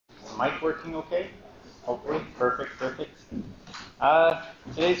mic working okay? Hopefully. Perfect.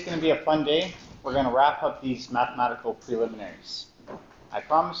 Today's going to be a fun day. We're going to wrap up these mathematical preliminaries. I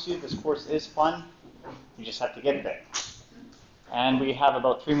promise you this course is fun. You just have to get there. And we have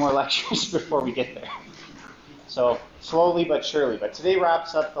about 3 more lectures before we get there. So slowly but surely. But today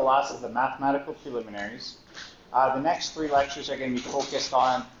wraps up the last of the mathematical preliminaries. The next 3 lectures are going to be focused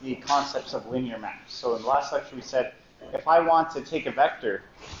on the concepts of linear maps. So in the last lecture we said, if I want to take a vector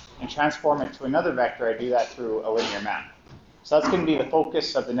and transform it to another vector, I do that through a linear map. So that's going to be the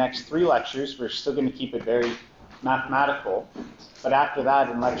focus of the next 3 lectures. We're still going to keep it very mathematical. But after that,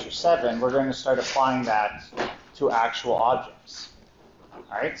 in lecture 7, we're going to start applying that to actual objects.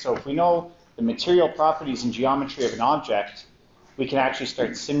 All right, so if we know the material properties and geometry of an object, we can actually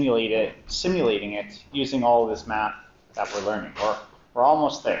start simulating it using all of this math that we're learning. We're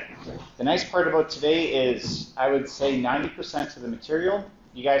almost there. The nice part about today is, I would say 90% of the material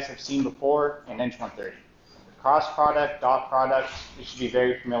you guys have seen before in Eng 130. Cross product, dot product, it should be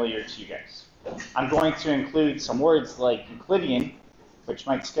very familiar to you guys. I'm going to include some words like Euclidean, which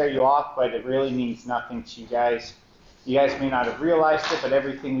might scare you off, but it really means nothing to you guys. You guys may not have realized it, but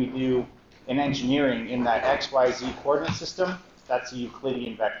everything we do in engineering in that XYZ coordinate system, that's a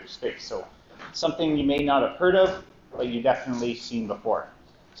Euclidean vector space. So something you may not have heard of, but you've definitely seen before.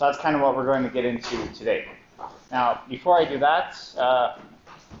 So that's kind of what we're going to get into today. Now, before I do that,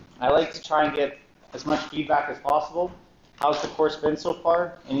 I like to try and get as much feedback as possible. How's the course been so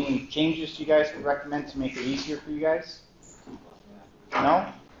far? Any changes you guys would recommend to make it easier for you guys? No?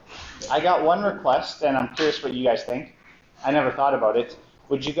 I got one request, and I'm curious what you guys think. I never thought about it.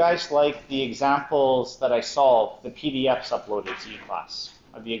 Would you guys like the examples that I solved, the PDFs uploaded to eClass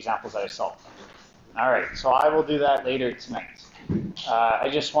of the examples that I solved? All right, so I will do that later tonight. I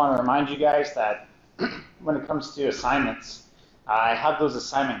just want to remind you guys that when it comes to assignments, I have those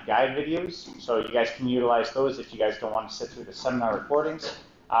assignment guide videos, so you guys can utilize those if you guys don't want to sit through the seminar recordings.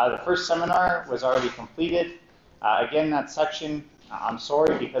 The first seminar was already completed. Again, that section, I'm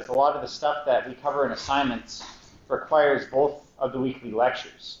sorry, because a lot of the stuff that we cover in assignments requires both of the weekly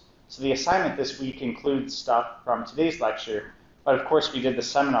lectures. So the assignment this week includes stuff from today's lecture, but of course we did the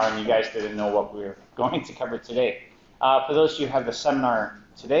seminar and you guys didn't know what we were going to cover today. For those of you who have the seminar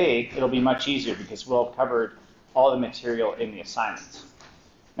today, it'll be much easier because we'll have covered all the material in the assignment.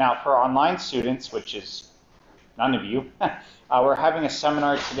 Now for online students, which is none of you, we're having a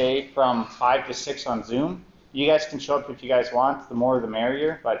seminar today from 5 to 6 on Zoom. You guys can show up if you guys want, the more the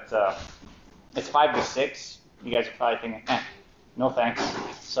merrier, but it's 5 to 6. You guys are probably thinking, no thanks.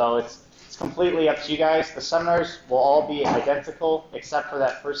 So it's completely up to you guys. The seminars will all be identical, except for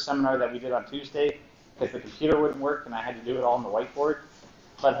that first seminar that we did on Tuesday, because the computer wouldn't work and I had to do it all on the whiteboard.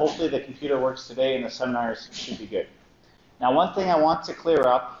 But hopefully the computer works today and the seminars should be good. Now one thing I want to clear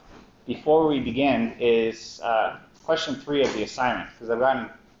up before we begin is question 3 of the assignment, because I've gotten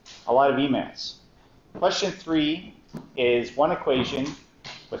a lot of emails. Question 3 is one equation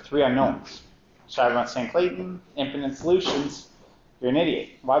with 3 unknowns. So everyone's saying, Clayton, infinite solutions, you're an idiot.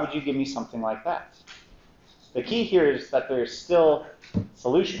 Why would you give me something like that? The key here is that there's still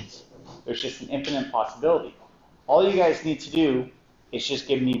solutions. There's just an infinite possibility. All you guys need to do is just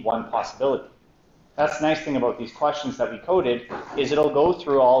give me one possibility. That's the nice thing about these questions that we coded, is it'll go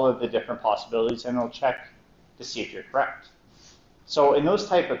through all of the different possibilities and it'll check to see if you're correct. So in those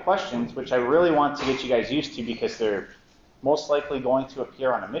type of questions, which I really want to get you guys used to because they're most likely going to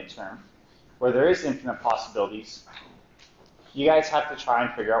appear on a midterm, where there is infinite possibilities, you guys have to try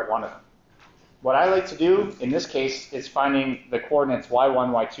and figure out one of them. What I like to do in this case is finding the coordinates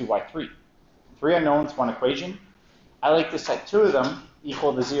y1, y2, y3. 3 unknowns, 1 equation. I like to set 2 of them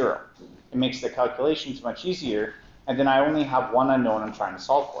equal to 0. It makes the calculations much easier, and then I only have 1 unknown I'm trying to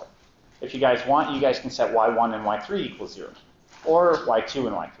solve for. If you guys want, you guys can set y1 and y3 equal 0, or y2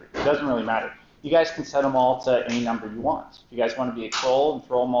 and y3. It doesn't really matter. You guys can set them all to any number you want. If you guys want to be a troll and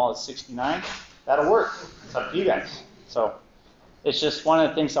throw them all at 69, that'll work. It's up to you guys. So it's just one of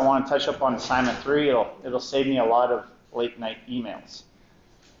the things I want to touch up on assignment 3. It'll save me a lot of late night emails.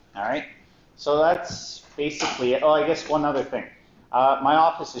 All right. So that's basically it. Oh, I guess one other thing. My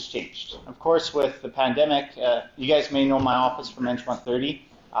office has changed. Of course, with the pandemic, you guys may know my office from Eng 130.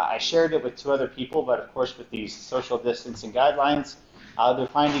 I shared it with 2 other people, but of course with these social distancing guidelines, they're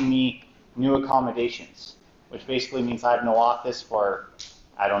finding me new accommodations, which basically means I have no office for,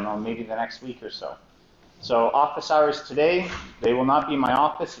 I don't know, maybe the next week or so. So office hours today, they will not be in my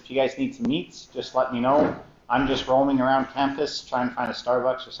office. If you guys need to meet, just let me know. I'm just roaming around campus trying to find a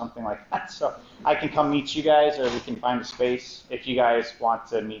Starbucks or something like that. So I can come meet you guys, or we can find a space if you guys want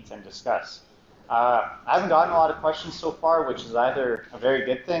to meet and discuss. I haven't gotten a lot of questions so far, which is either a very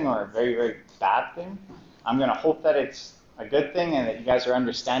good thing or a very, very bad thing. I'm going to hope that it's a good thing and that you guys are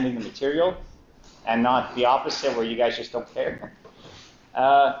understanding the material and not the opposite where you guys just don't care.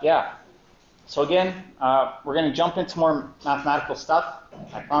 Yeah. So again, we're going to jump into more mathematical stuff.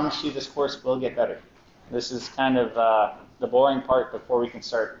 I promise you this course will get better. This is kind of the boring part before we can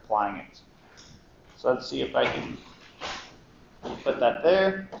start applying it. So let's see if I can put that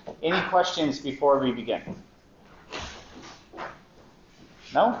there. Any questions before we begin?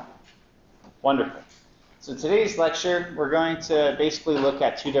 No? Wonderful. So today's lecture, we're going to basically look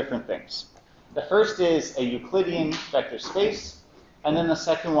at two different things. The first is a Euclidean vector space, and then the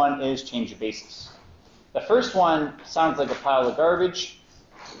second one is change of basis. The first one sounds like a pile of garbage,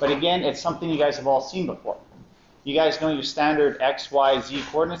 but again, it's something you guys have all seen before. You guys know your standard x, y, z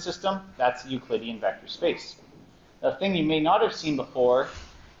coordinate system? That's a Euclidean vector space. The thing you may not have seen before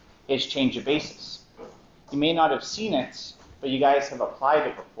is change of basis. You may not have seen it, but you guys have applied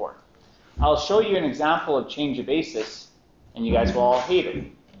it before. I'll show you an example of change of basis, and you guys will all hate it,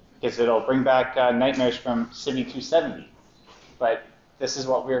 because it'll bring back nightmares from Civi 270. But this is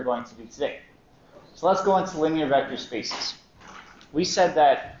what we're going to do today. So let's go into linear vector spaces. We said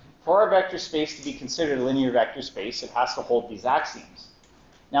that for our vector space to be considered a linear vector space, it has to hold these axioms.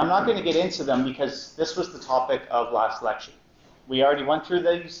 Now I'm not going to get into them because this was the topic of last lecture. We already went through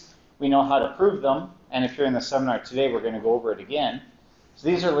these. We know how to prove them. And if you're in the seminar today, we're going to go over it again. So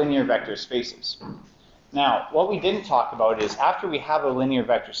these are linear vector spaces. Now, what we didn't talk about is after we have a linear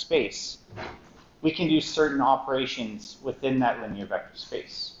vector space, we can do certain operations within that linear vector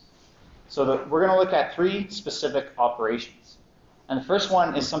space. So we're going to look at three specific operations. And the first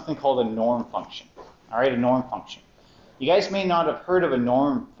one is something called a norm function. All right, a norm function. You guys may not have heard of a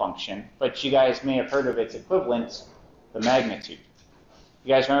norm function, but you guys may have heard of its equivalent, the magnitude.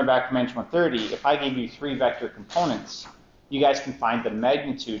 You guys remember back from Mention 130, if I gave you three vector components, you guys can find the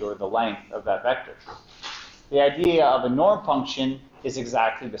magnitude or the length of that vector. The idea of a norm function is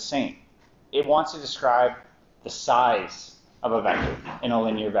exactly the same. It wants to describe the size of a vector in a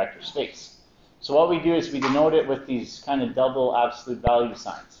linear vector space. So what we do is we denote it with these kind of double absolute value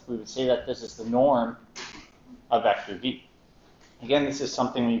signs. We would say that this is the norm of vector v. Again, this is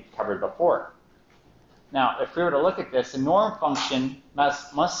something we've covered before. Now, if we were to look at this, a norm function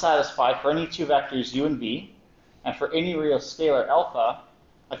must satisfy for any two vectors u and v, and for any real scalar alpha,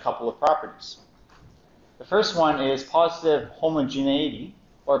 a couple of properties. The first one is positive homogeneity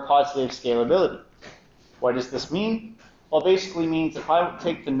or positive scalability. What does this mean? Well, it basically means if I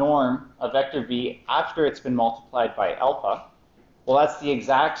take the norm of vector v after it's been multiplied by alpha, well, that's the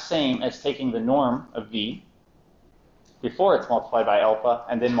exact same as taking the norm of v before it's multiplied by alpha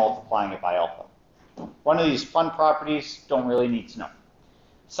and then multiplying it by alpha. One of these fun properties, don't really need to know.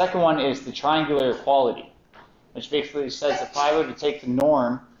 Second one is the triangular equality, which basically says if I were to take the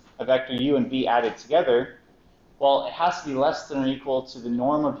norm of vector u and v added together, well, it has to be less than or equal to the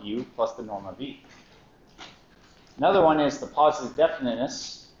norm of u plus the norm of v. Another one is the positive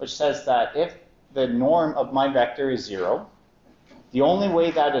definiteness, which says that if the norm of my vector is 0, the only way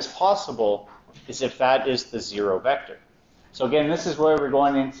that is possible is if that is the 0 vector. So again, this is where we're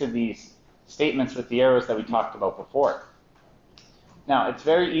going into these statements with the arrows that we talked about before. Now, it's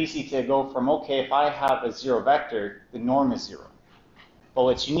very easy to go from, okay, if I have a 0 vector, the norm is 0. But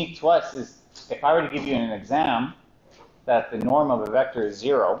what's unique to us is if I were to give you in an exam that the norm of a vector is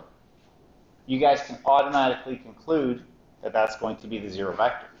 0, you guys can automatically conclude that that's going to be the 0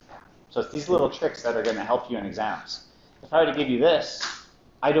 vector. So it's these little tricks that are going to help you in exams. If I were to give you this,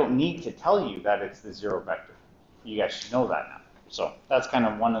 I don't need to tell you that it's the 0 vector. You guys should know that now. So that's kind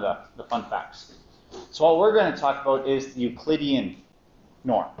of one of the fun facts. So what we're going to talk about is the Euclidean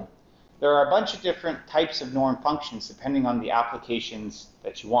norm. There are a bunch of different types of norm functions depending on the applications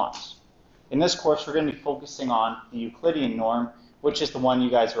that you want. In this course, we're going to be focusing on the Euclidean norm, which is the one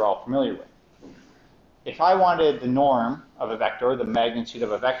you guys are all familiar with. If I wanted the norm of a vector, or the magnitude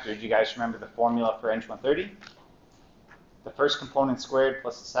of a vector, do you guys remember the formula for Eng 130? The first component squared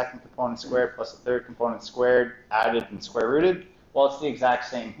plus the second component squared plus the third component squared added and square rooted. Well, it's the exact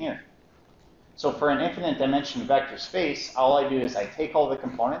same here. So for an infinite dimension vector space, all I do is I take all the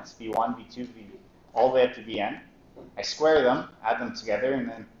components, v1, v2, v, all the way up to vn. I square them, add them together, and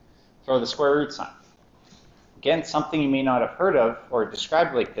then throw the square root sign. Again, something you may not have heard of or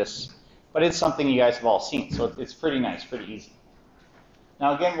described like this, but it's something you guys have all seen, so it's pretty nice, pretty easy.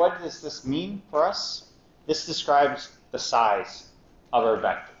 Now again, what does this mean for us? This describes the size of our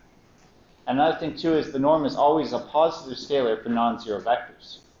vector. Another thing too is the norm is always a positive scalar for non-zero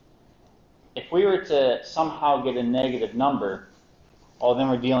vectors. If we were to somehow get a negative number, well, then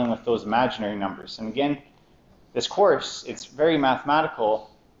we're dealing with those imaginary numbers. And again, this course, it's very mathematical,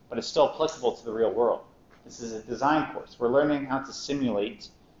 but it's still applicable to the real world. This is a design course. We're learning how to simulate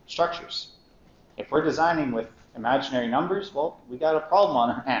structures. If we're designing with imaginary numbers, well, we got a problem on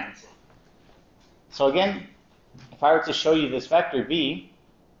our hands. So again, if I were to show you this vector v,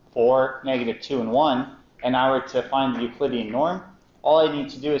 4, -2, and 1, and I were to find the Euclidean norm, all I need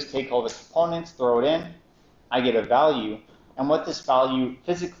to do is take all the components, throw it in, I get a value, and what this value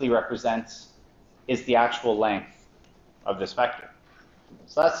physically represents is the actual length of this vector.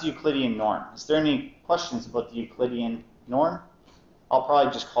 So that's the Euclidean norm. Is there any questions about the Euclidean norm? I'll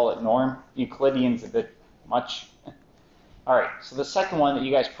probably just call it norm. Euclidean's a bit much. All right, so the second one that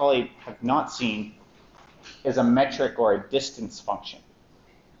you guys probably have not seen is a metric or a distance function.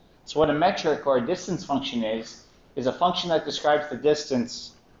 So what a metric or a distance function is a function that describes the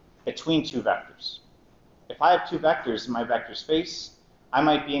distance between two vectors. If I have two vectors in my vector space, I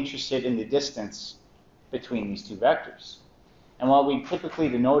might be interested in the distance between these two vectors. And well, we typically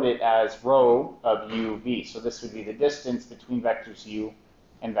denote it as rho of u, v. So this would be the distance between vectors u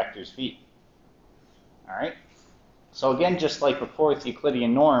and vectors v. All right? So again, just like before with the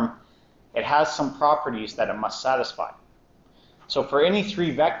Euclidean norm, it has some properties that it must satisfy. So for any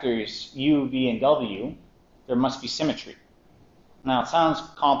three vectors, u, v, and w, there must be symmetry. Now, it sounds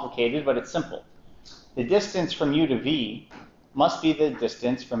complicated, but it's simple. The distance from u to v must be the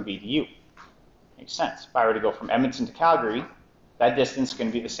distance from v to u. Makes sense. If I were to go from Edmonton to Calgary, that distance is going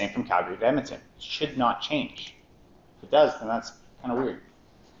to be the same from Calgary to Edmonton. It should not change. If it does, then that's kind of weird.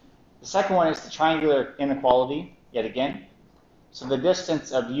 The second one is the triangular inequality, yet again. So the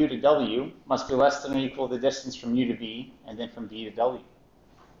distance of u to w must be less than or equal to the distance from u to v, and then from v to w.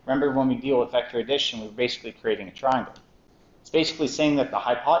 Remember, when we deal with vector addition, we're basically creating a triangle. It's basically saying that the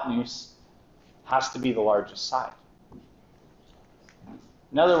hypotenuse has to be the largest side.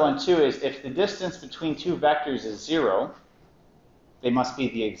 Another one, too, is if the distance between two vectors is 0, they must be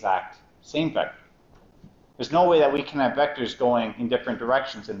the exact same vector. There's no way that we can have vectors going in different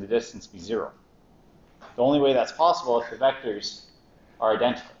directions and the distance be 0. The only way that's possible is if the vectors are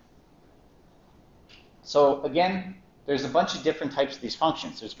identical. So again, there's a bunch of different types of these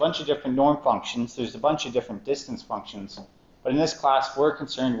functions. There's a bunch of different norm functions. There's a bunch of different distance functions. But in this class, we're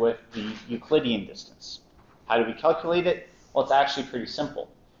concerned with the Euclidean distance. How do we calculate it? Well, it's actually pretty simple.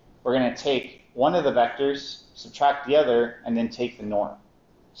 We're going to take one of the vectors, subtract the other, and then take the norm.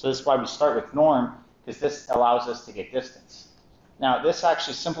 So this is why we start with norm, because this allows us to get distance. Now, this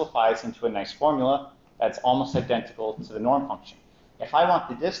actually simplifies into a nice formula that's almost identical to the norm function. If I want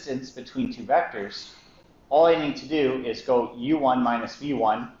the distance between two vectors, all I need to do is go u1 minus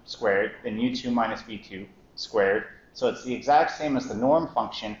v1 squared, then u2 minus v2 squared. So it's the exact same as the norm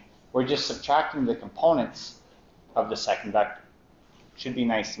function. We're just subtracting the components of the second vector. Should be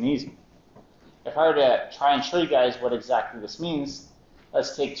nice and easy. If I were to try and show you guys what exactly this means,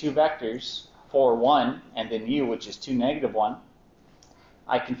 let's take two vectors, 4, 1, and then u, which is 2, -1.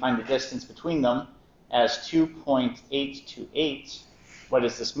 I can find the distance between them as 2.828. What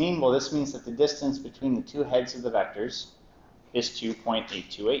does this mean? Well, this means that the distance between the two heads of the vectors is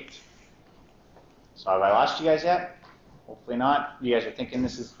 2.828. So have I lost you guys yet? Hopefully not. You guys are thinking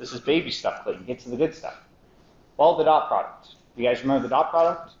this is baby stuff, Clayton. Get to the good stuff. Well, the dot product. You guys remember the dot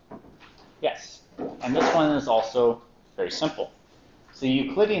product? Yes. And this one is also very simple. So the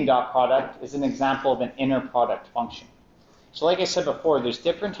Euclidean dot product is an example of an inner product function. So like I said before, there's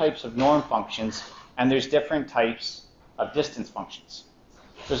different types of norm functions, and there's different types of distance functions.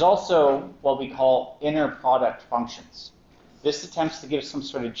 There's also what we call inner product functions. This attempts to give some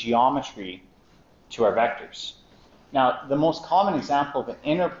sort of geometry to our vectors. Now, the most common example of an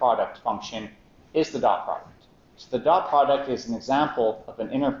inner product function is the dot product. So the dot product is an example of an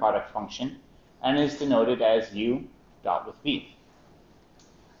inner product function and is denoted as u dot with v.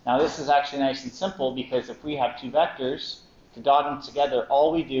 Now, this is actually nice and simple because if we have two vectors, to dot them together,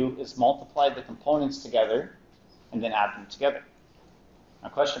 all we do is multiply the components together and then add them together. Now,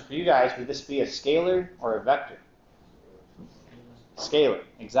 question for you guys, would this be a scalar or a vector? Scalar,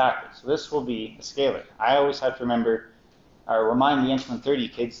 exactly. So this will be a scalar. I always have to remind the N130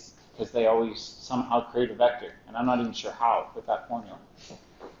 kids because they always somehow create a vector, and I'm not even sure how with that formula.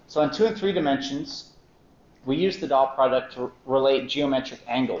 So in 2 and 3 dimensions, we use the dot product to relate geometric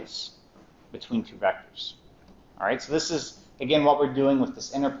angles between two vectors. All right, so this is, again, what we're doing with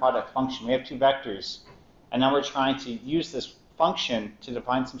this inner product function. We have two vectors, and now we're trying to use this function to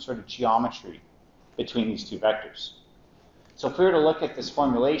define some sort of geometry between these two vectors. So if we were to look at this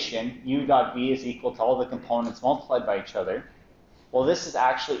formulation, u dot v is equal to all the components multiplied by each other, well, this is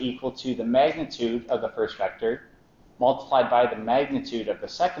actually equal to the magnitude of the first vector multiplied by the magnitude of the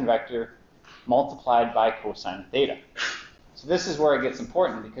second vector multiplied by cosine of theta. So this is where it gets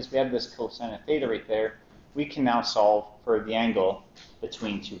important, because we have this cosine of theta right there. We can now solve for the angle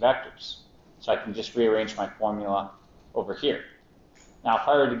between two vectors. So I can just rearrange my formula over here. Now if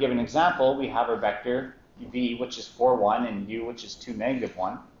I were to give an example, we have our vector v, which is 4, 1, and u, which is 2, negative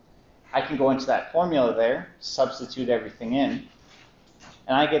 1. I can go into that formula there, substitute everything in,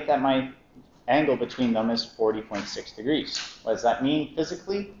 and I get that my angle between them is 40.6 degrees. What does that mean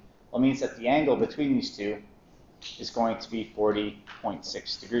physically? Well, it means that the angle between these two is going to be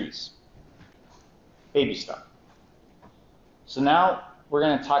 40.6 degrees. Baby stuff. So now we're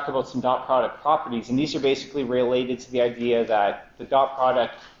going to talk about some dot product properties, and these are basically related to the idea that the dot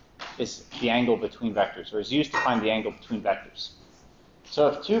product is the angle between vectors, or is used to find the angle between vectors. So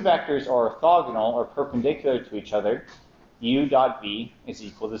if two vectors are orthogonal or perpendicular to each other, u dot v is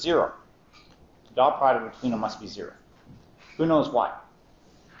equal to 0. The dot product between them must be 0. Who knows why?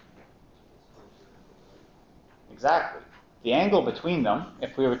 Exactly. The angle between them,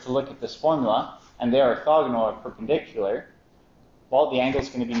 if we were to look at this formula, and they're orthogonal or perpendicular, well, the angle is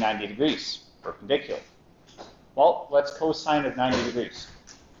going to be 90 degrees, perpendicular. Well, what's cosine of 90 degrees?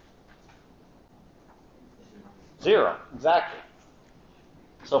 0, exactly.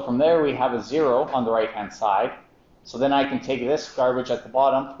 So from there we have a 0 on the right-hand side. So then I can take this garbage at the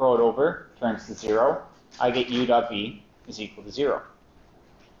bottom, throw it over, turns to 0. I get u dot v is equal to 0.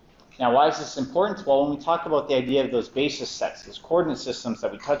 Now why is this important? Well, when we talk about the idea of those basis sets, those coordinate systems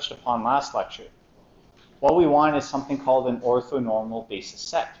that we touched upon last lecture, what we want is something called an orthonormal basis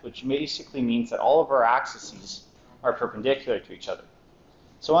set, which basically means that all of our axes are perpendicular to each other.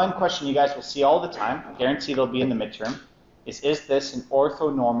 So one question you guys will see all the time, I guarantee it'll be in the midterm, is this an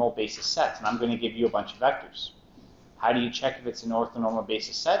orthonormal basis set? And I'm going to give you a bunch of vectors. How do you check if it's an orthonormal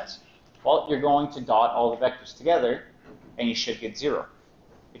basis set? Well, you're going to dot all the vectors together, and you should get 0.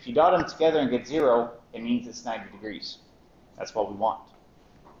 If you dot them together and get 0, it means it's 90 degrees. That's what we want.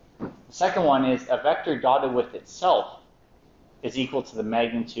 The second one is a vector dotted with itself is equal to the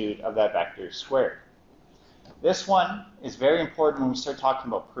magnitude of that vector squared. This one is very important when we start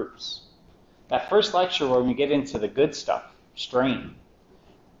talking about proofs. That first lecture where we get into the good stuff, strain,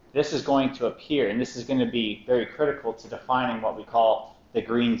 this is going to appear, and this is going to be very critical to defining what we call the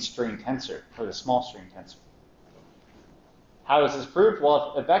green string tensor, or the small string tensor. How is this proved?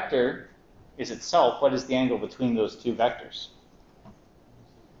 Well, if a vector is itself, what is the angle between those two vectors?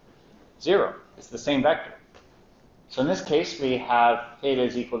 0. It's the same vector. So in this case, we have theta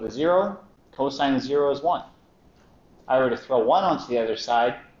is equal to 0, cosine of 0 is 1. I were to throw 1 onto the other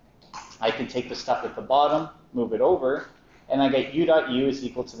side, I can take the stuff at the bottom, move it over, and I get u dot u is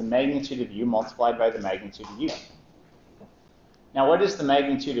equal to the magnitude of u multiplied by the magnitude of u. Now what is the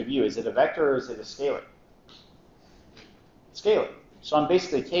magnitude of u? Is it a vector or is it a scalar? Scalar. So I'm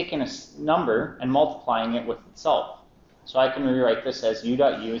basically taking a number and multiplying it with itself. So I can rewrite this as u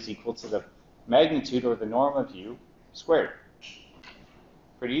dot u is equal to the magnitude or the norm of u squared.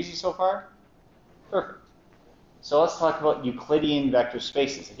 Pretty easy so far? Perfect. So let's talk about Euclidean vector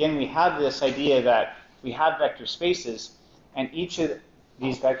spaces. Again, we have this idea that we have vector spaces, and each of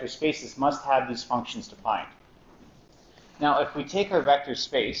these vector spaces must have these functions defined. Now, if we take our vector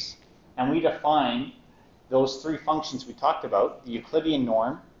space and we define those three functions we talked about, the Euclidean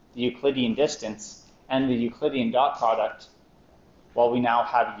norm, the Euclidean distance, and the Euclidean dot product, well, we now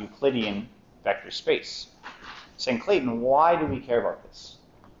have a Euclidean vector space. Saying, Clayton, why do we care about this?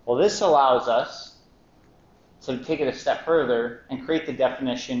 Well, this allows us to take it a step further and create the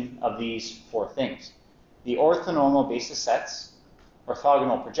definition of these four things. The orthonormal basis sets,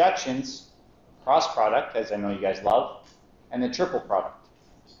 orthogonal projections, cross product, as I know you guys love, and the triple product.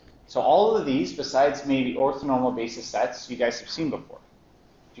 So all of these, besides maybe orthonormal basis sets, you guys have seen before.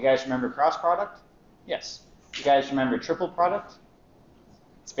 Do you guys remember cross product? Yes. Do you guys remember triple product?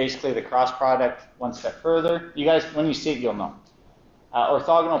 It's basically the cross product one step further. You guys, when you see it, you'll know.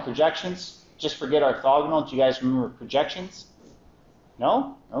 Orthogonal projections, just forget orthogonal. Do you guys remember projections?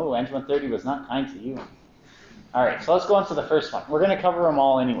 No? Oh, Eng 130 was not kind to you. All right, so let's go on to the first one. We're going to cover them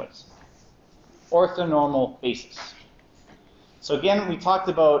all anyways. Orthonormal basis. So again, we talked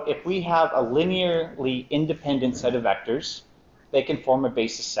about if we have a linearly independent set of vectors, they can form a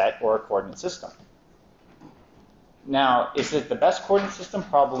basis set or a coordinate system. Now, is it the best coordinate system?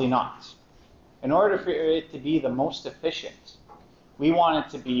 Probably not. In order for it to be the most efficient, we want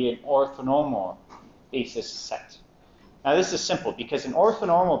it to be an orthonormal basis set. Now this is simple because an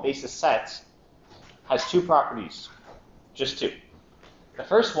orthonormal basis set has two properties, just two. The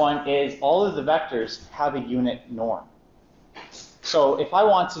first one is all of the vectors have a unit norm. So if I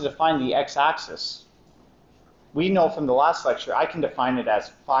want to define the x-axis, we know from the last lecture, I can define it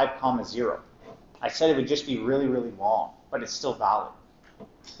as 5, 0. I said it would just be really, really long, but it's still valid.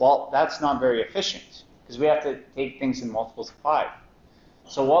 Well, that's not very efficient, because we have to take things in multiples of 5.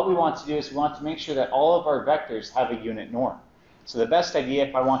 So what we want to do is we want to make sure that all of our vectors have a unit norm. So the best idea,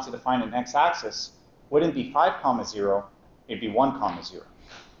 if I want to define an x-axis, wouldn't be 5, 0, it'd be 1, 0.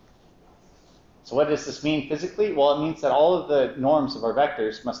 So what does this mean physically? Well, it means that all of the norms of our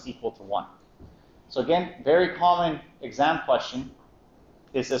vectors must equal to 1. So again, very common exam question,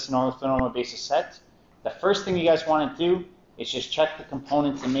 is this an orthonormal basis set? The first thing you guys want to do is just check the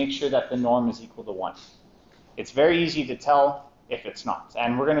components and make sure that the norm is equal to 1. It's very easy to tell if it's not.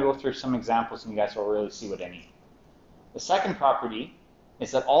 And we're going to go through some examples and you guys will really see what I mean. The second property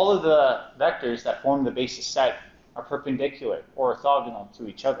is that all of the vectors that form the basis set are perpendicular or orthogonal to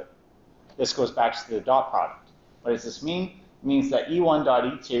each other. This goes back to the dot product. What does this mean? It means that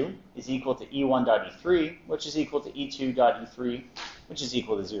E1.E2 is equal to E1.E3, which is equal to E2.E3, which is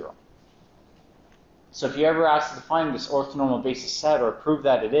equal to 0. So if you ever ask to define this orthonormal basis set or prove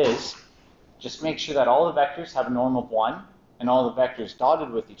that it is, just make sure that all the vectors have a norm of 1 and all the vectors dotted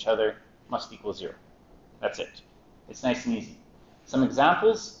with each other must equal 0. That's it. It's nice and easy. Some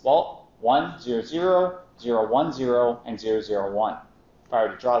examples, well, 1, 0, 0, 0, 1, 0, and 0, 0, 1. If I were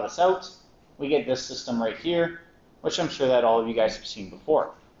to draw this out, we get this system right here, which I'm sure that all of you guys have seen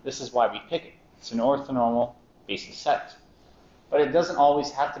before. This is why we pick it. It's an orthonormal basis set. But it doesn't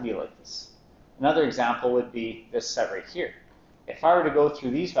always have to be like this. Another example would be this set right here. If I were to go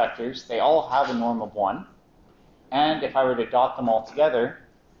through these vectors, they all have a norm of 1. And if I were to dot them all together,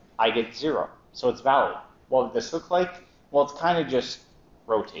 I get 0. So it's valid. What would this look like? Well, it's kind of just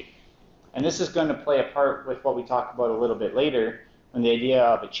rotating. And this is going to play a part with what we talk about a little bit later, when the idea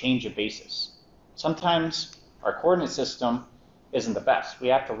of a change of basis. Sometimes our coordinate system isn't the best. We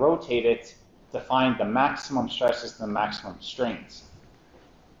have to rotate it to find the maximum stresses and the maximum strains.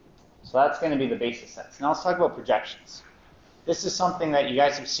 So that's going to be the basis sets. Now let's talk about projections. This is something that you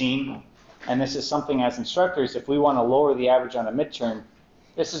guys have seen, and this is something as instructors, if we want to lower the average on a midterm,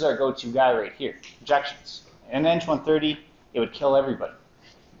 this is our go-to guy right here, projections. In Eng 130, it would kill everybody.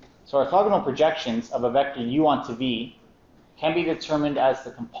 So orthogonal projections of a vector u onto v can be determined as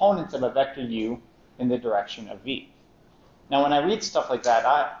the components of a vector u in the direction of v. Now when I read stuff like that,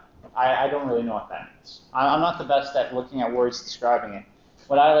 I don't really know what that means. I'm not the best at looking at words describing it.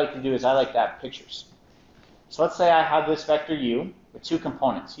 What I like to do is I like to have pictures. So let's say I have this vector u with two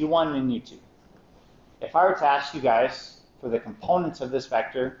components, u1 and u2. If I were to ask you guys for the components of this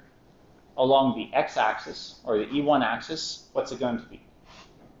vector along the x-axis, or the e1 axis, what's it going to be?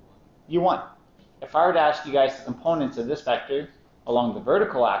 u1. If I were to ask you guys the components of this vector along the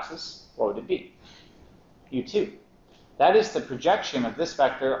vertical axis, what would it be? u2. That is the projection of this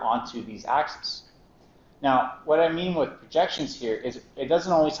vector onto these axes. Now, what I mean with projections here is it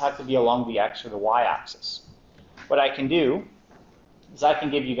doesn't always have to be along the x or the y axis. What I can do is I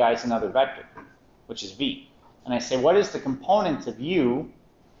can give you guys another vector, which is v. And I say, what is the component of u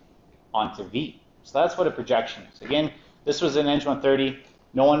onto v? So that's what a projection is. Again, this was in Eng 130.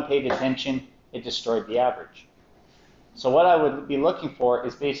 No one paid attention. It destroyed the average. So what I would be looking for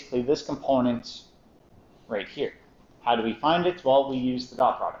is basically this component right here. How do we find it? Well, we use the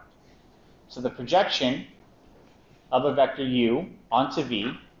dot product. So the projection of a vector u onto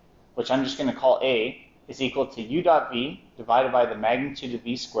v, which I'm just going to call a, is equal to u dot v divided by the magnitude of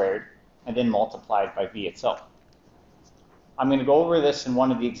v squared, and then multiplied by v itself. I'm going to go over this in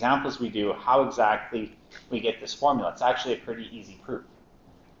one of the examples we do, how exactly we get this formula. It's actually a pretty easy proof.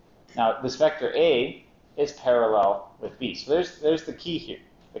 Now, this vector a is parallel with v. So there's the key here.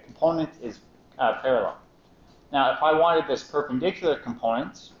 The component is parallel. Now, if I wanted this perpendicular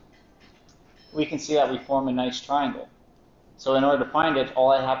component, we can see that we form a nice triangle. So in order to find it,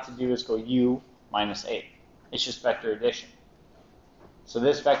 all I have to do is go u minus a. It's just vector addition. So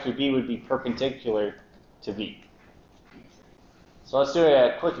this vector b would be perpendicular to v. So let's do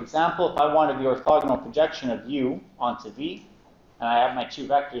a quick example. If I wanted the orthogonal projection of u onto v, and I have my two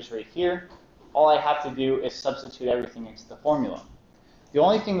vectors right here, all I have to do is substitute everything into the formula. The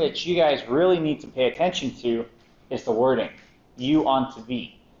only thing that you guys really need to pay attention to is the wording, u onto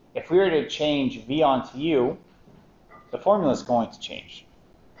v. If we were to change v onto u, the formula is going to change.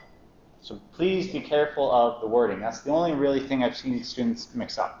 So please be careful of the wording. That's the only really thing I've seen students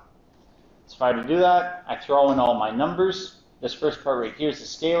mix up. So if I were to do that, I throw in all my numbers. This first part right here is a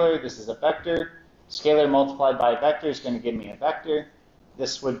scalar. This is a vector. Scalar multiplied by a vector is going to give me a vector.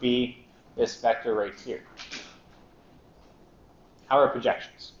 This would be this vector right here. How are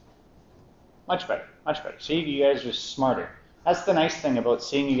projections? Much better, much better. See, you guys are smarter. That's the nice thing about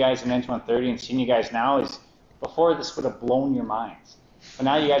seeing you guys in Eng 130 and seeing you guys now is Before, this would have blown your minds. But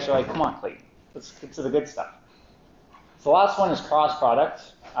now you guys are like, come on, Clayton, let's get to the good stuff. So the last one is cross product.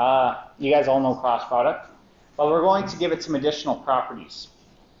 You guys all know cross product. But we're going to give it some additional properties.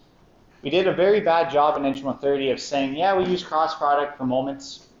 We did a very bad job in Engine 130 of saying, yeah, we use cross product for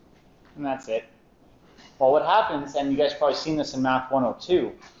moments, and that's it. Well, what happens, and you guys probably seen this in Math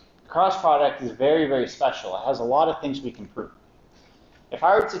 102, cross product is very, very special. It has a lot of things we can prove. If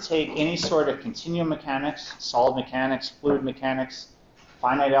I were to take any sort of continuum mechanics, solid mechanics, fluid mechanics,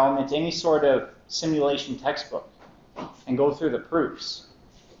 finite element, any sort of simulation textbook, and go through the proofs,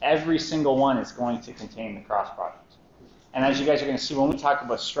 every single one is going to contain the cross product. And as you guys are going to see, when we talk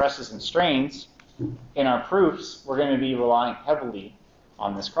about stresses and strains in our proofs, we're going to be relying heavily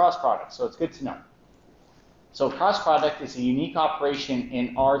on this cross product. So it's good to know. So cross product is a unique operation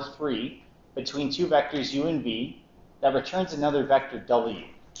in R3 between two vectors u and v that returns another vector w.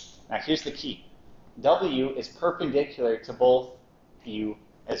 Now here's the key. W is perpendicular to both u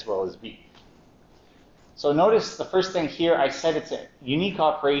as well as v. So notice the first thing here, I said it's a unique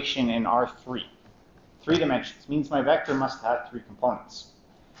operation in R3. 3 dimensions means my vector must have 3 components.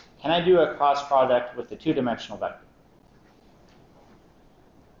 Can I do a cross product with the 2-dimensional vector?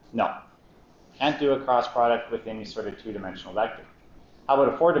 No. Can't do a cross product with any sort of 2-dimensional vector. How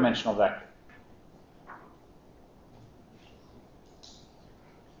about a 4-dimensional vector?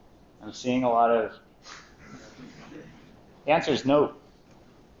 I'm seeing a lot of... The answer is no.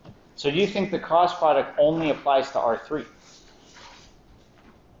 So do you think the cross product only applies to R3?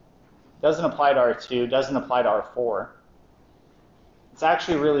 Doesn't apply to R2, doesn't apply to R4. It's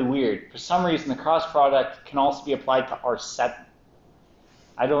actually really weird. For some reason, the cross product can also be applied to R7.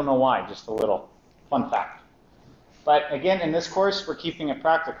 I don't know why, just a little fun fact. But again, in this course, we're keeping it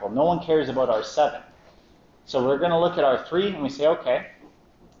practical. No one cares about R7. So we're going to look at R3 and we say, okay,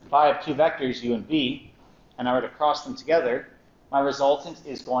 if I have 2 vectors, u and v, and I were to cross them together, my resultant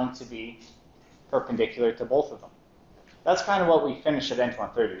is going to be perpendicular to both of them. That's kind of what we finished at Engine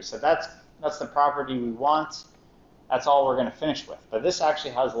 130. We said that's the property we want. That's all we're going to finish with. But this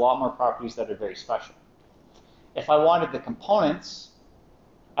actually has a lot more properties that are very special. If I wanted the components,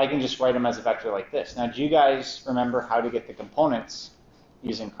 I can just write them as a vector like this. Now, do you guys remember how to get the components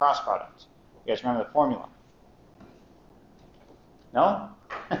using cross product? You guys remember the formula? No?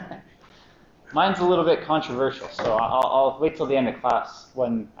 Mine's a little bit controversial, so I'll wait till the end of class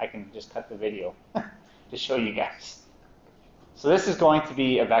when I can just cut the video to show you guys. So this is going to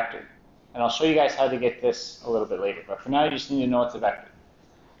be a vector, and I'll show you guys how to get this a little bit later, but for now you just need to know it's a vector.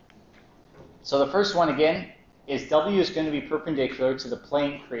 So the first one again is W is going to be perpendicular to the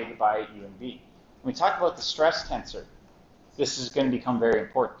plane created by u and v. When we talk about the stress tensor, this is going to become very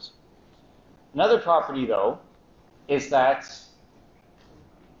important. Another property though is that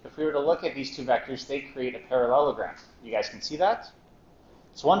if we were to look at these 2 vectors, they create a parallelogram. You guys can see that?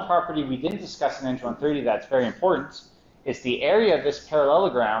 So one property we didn't discuss in Engine 130 that's very important is the area of this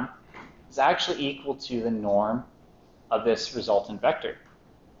parallelogram is actually equal to the norm of this resultant vector.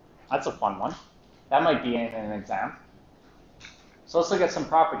 That's a fun one. That might be in an exam. So let's look at some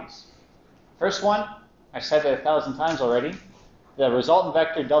properties. First one, I've said it 1,000 times already. The resultant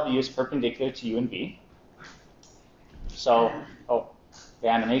vector W is perpendicular to u and v. So, the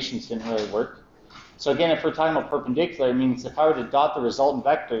animations didn't really work. So again, if we're talking about perpendicular, it means if I were to dot the resultant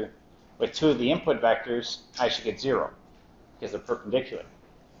vector with 2 of the input vectors, I should get 0. Because they're perpendicular.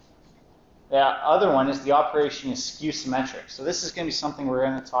 The other one is the operation is skew symmetric. So this is going to be something we're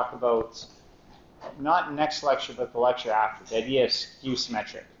going to talk about, not next lecture, but the lecture after, the idea of skew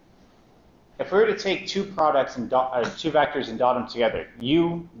symmetric. If we were to take 2 products and 2 vectors and dot them together,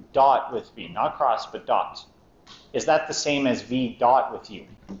 u dot with v, not cross, but dot, is that the same as v dot with u?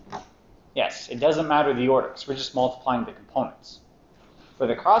 Yes, it doesn't matter the order, because we're just multiplying the components. For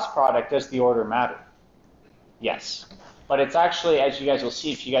the cross product, does the order matter? Yes. But it's actually, as you guys will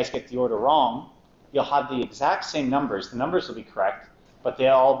see, if you guys get the order wrong, you'll have the exact same numbers. The numbers will be correct, but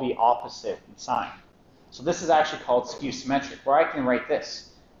they'll all be opposite in sign. So this is actually called skew symmetric, where I can write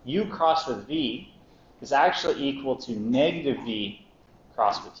this. U crossed with v is actually equal to negative v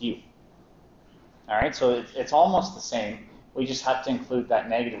crossed with u. All right, so it's almost the same. We just have to include that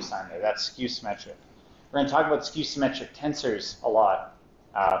negative sign there. That's skew symmetric. We're going to talk about skew symmetric tensors a lot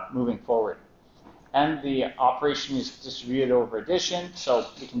moving forward. And the operation is distributed over addition, so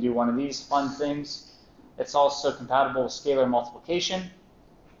we can do one of these fun things. It's also compatible with scalar multiplication.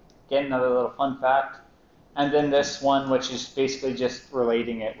 Again, another little fun fact. And then this one, which is basically just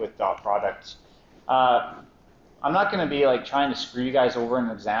relating it with dot product. I'm not going to be like trying to screw you guys over in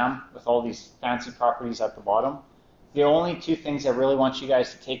an exam with all these fancy properties at the bottom. The only 2 things I really want you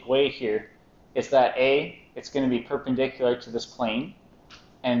guys to take away here is that A, it's going to be perpendicular to this plane,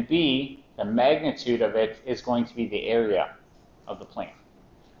 and B, the magnitude of it is going to be the area of the plane.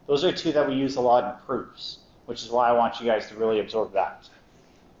 Those are two that we use a lot in proofs, which is why I want you guys to really absorb that.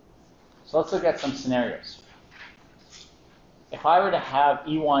 So let's look at some scenarios. If I were to have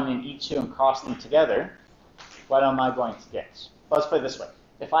E1 and E2 and cross them together, what am I going to get? Let's put it this way.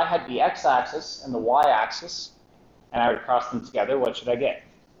 If I had the x-axis and the y-axis, and I would cross them together, what should I get?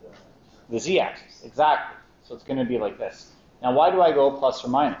 The z-axis, exactly. So it's going to be like this. Now, why do I go plus or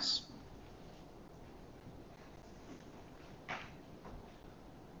minus?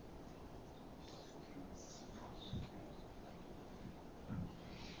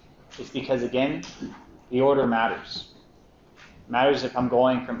 It's because, again, the order matters. It matters if I'm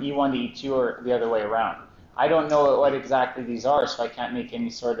going from E1 to E2 or the other way around. I don't know what exactly these are, so I can't make any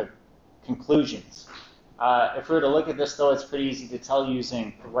sort of conclusions. If we were to look at this, though, it's pretty easy to tell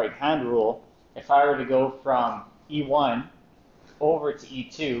using the right-hand rule. If I were to go from E1 over to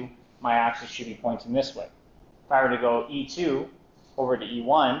E2, my axis should be pointing this way. If I were to go E2 over to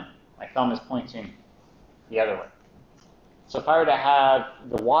E1, my thumb is pointing the other way. So if I were to have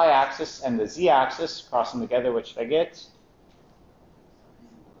the y-axis and the z-axis cross them together, what should I get?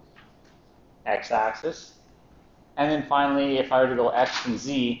 X-axis. And then finally, if I were to go x and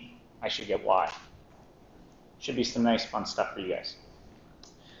z, I should get y. Should be some nice fun stuff for you guys.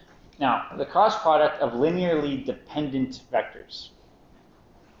 Now, the cross product of linearly dependent vectors.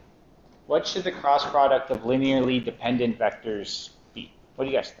 What should the cross product of linearly dependent vectors be? What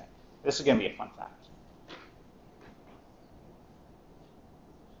do you guys think? This is going to be a fun fact.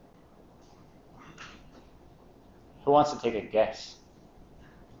 Who wants to take a guess?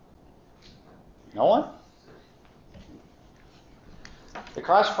 No one? The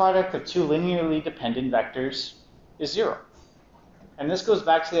cross product of two linearly dependent vectors is 0. And this goes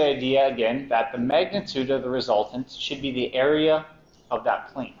back to the idea, again, that the magnitude of the resultant should be the area of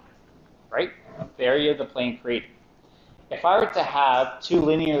that plane, right? The area of the plane created. If I were to have two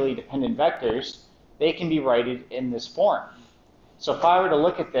linearly dependent vectors, they can be written in this form. So if I were to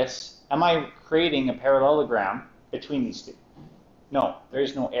look at this, am I creating a parallelogram between these two? No, there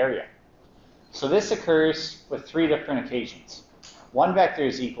is no area. So this occurs with 3 different occasions. One vector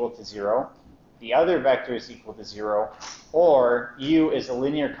is equal to 0, the other vector is equal to 0, or U is a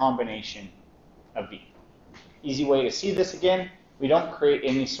linear combination of V. Easy way to see this again, we don't create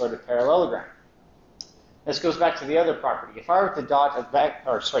any sort of parallelogram. This goes back to the other property. If I were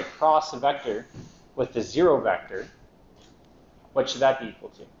to cross a vector with the 0 vector, what should that be equal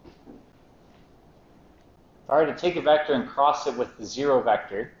to? If I were to take a vector and cross it with the 0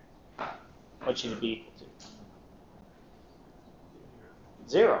 vector, what should it be equal to?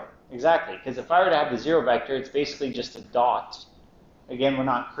 0, exactly. Because if I were to have the 0 vector, it's basically just a dot. Again, we're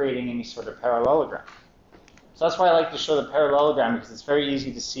not creating any sort of parallelogram. So that's why I like to show the parallelogram, because it's very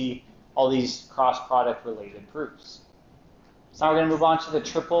easy to see all these cross-product related proofs. So now we're going to move on to the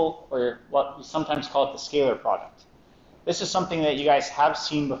triple, or what we sometimes call it the scalar product. This is something that you guys have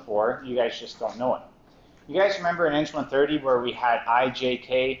seen before, you guys just don't know it. You guys remember in Eng 130 where we had I, j,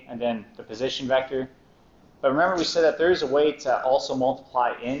 k, and then the position vector? But remember we said that there is a way to also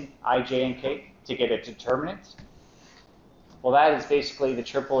multiply in I, j, and k to get a determinant? Well, that is basically the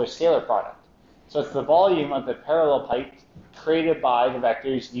triple or scalar product. So it's the volume of the parallel pipe created by the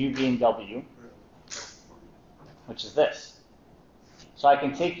vectors u, v, and w, which is this. So I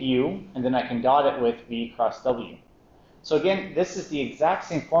can take u, and then I can dot it with v cross w. So again, this is the exact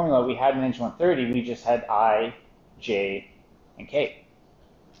same formula we had in Eng 130, we just had I, j, and k.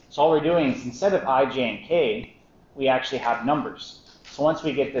 So all we're doing is instead of I, j, and k, we actually have numbers. So once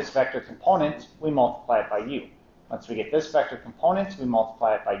we get this vector component, we multiply it by u. Once we get this vector component, we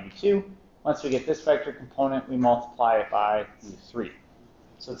multiply it by u2. Once we get this vector component, we multiply it by u3.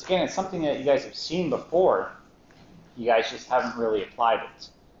 So it's something that you guys have seen before. You guys just haven't really applied it.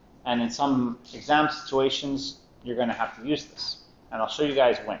 And in some exam situations, you're going to have to use this. And I'll show you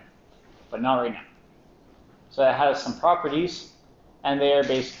guys when, but not right now. So it has some properties, and they are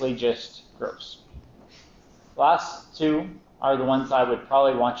basically just gross. The last two are the ones I would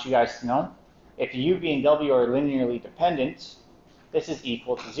probably want you guys to know. If u, v, and w are linearly dependent, this is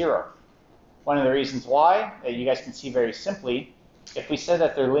equal to 0. One of the reasons why, that you guys can see very simply, if we said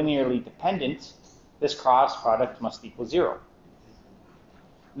that they're linearly dependent, this cross product must equal 0.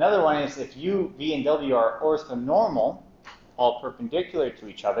 Another one is if u, v, and w are orthonormal, all perpendicular to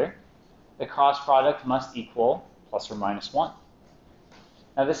each other, the cross product must equal plus or minus 1.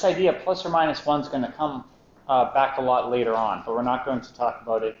 Now this idea of plus or minus 1 is going to come back a lot later on, but we're not going to talk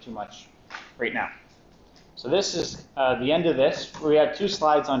about it too much right now. So this is the end of this. We had 2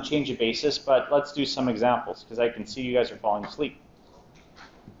 slides on change of basis, but let's do some examples because I can see you guys are falling asleep.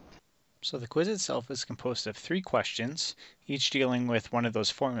 So the quiz itself is composed of 3 questions, each dealing with one of those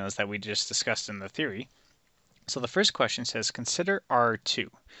formulas that we just discussed in the theory. So the first question says, consider R2.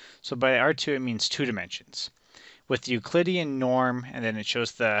 So by R2 it means 2 dimensions. With the Euclidean norm, and then it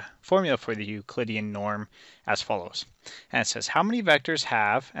shows the formula for the Euclidean norm as follows. And it says, how many vectors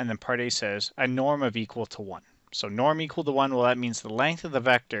have, and then part A says, a norm of equal to 1. So norm equal to 1, well that means the length of the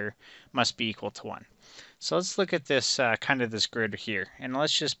vector must be equal to 1. So let's look at this kind of this grid here, and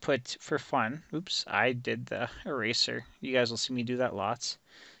let's just put, for fun, oops, I did the eraser. You guys will see me do that lots.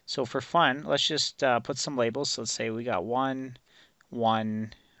 So for fun, let's just put some labels. So let's say we got 1,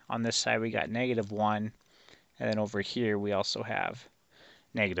 1. On this side we got -1. And then over here we also have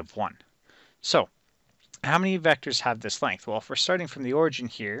 -1. So how many vectors have this length? Well, if we're starting from the origin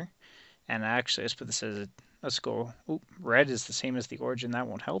here, and actually let's put this as let's go, red is the same as the origin, that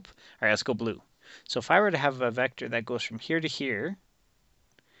won't help. All right, let's go blue. So if I were to have a vector that goes from here to here,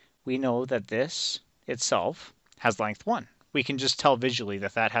 we know that this itself has length 1. We can just tell visually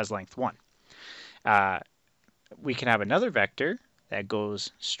that that has length 1. We can have another vector that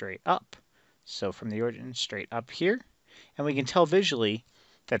goes straight up. So from the origin straight up here, and we can tell visually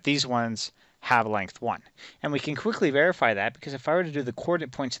that these ones have length 1. And we can quickly verify that because if I were to do the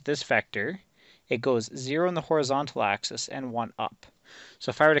coordinate points of this vector, it goes 0 on the horizontal axis and 1 up. So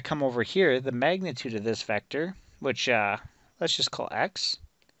if I were to come over here, the magnitude of this vector, which let's just call x,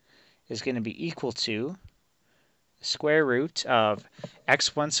 is going to be equal to the square root of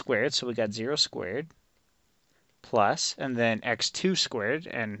x1 squared, so we got 0 squared, plus, and then x2 squared,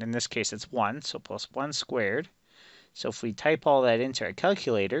 and in this case it's 1, so plus 1 squared. So if we type all that into our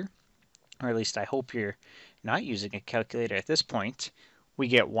calculator, or at least I hope you're not using a calculator at this point, we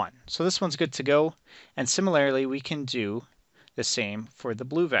get 1. So this one's good to go, and similarly we can do the same for the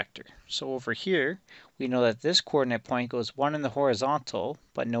blue vector. So over here, we know that this coordinate point goes 1 in the horizontal,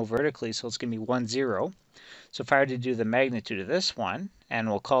 but no vertically, so it's going to be 1, 0. So if I were to do the magnitude of this one, and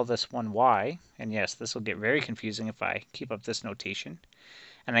we'll call this one y, and yes, this will get very confusing if I keep up this notation.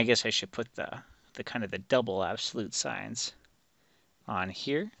 And I guess I should put the kind of the double absolute signs on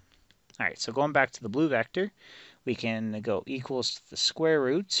here. All right, so going back to the blue vector, we can go equals to the square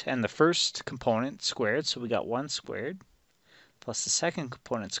root, and the first component squared, so we got 1 squared, plus the second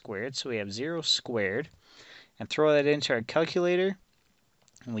component squared, so we have 0 squared, and throw that into our calculator,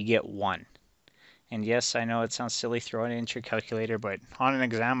 and we get 1. And yes, I know it sounds silly throwing it into your calculator, but on an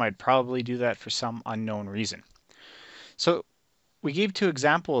exam, I'd probably do that for some unknown reason. So we gave 2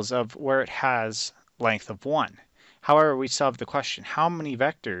 examples of where it has length of 1. However, we still have the question, how many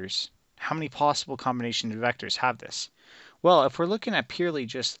vectors, how many possible combinations of vectors have this? Well, if we're looking at purely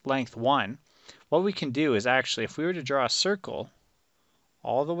just length 1, what we can do is actually, if we were to draw a circle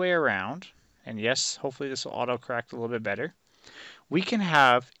all the way around, and yes, hopefully this will autocorrect a little bit better, we can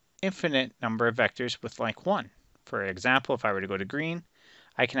have infinite number of vectors with length 1. For example, if I were to go to green,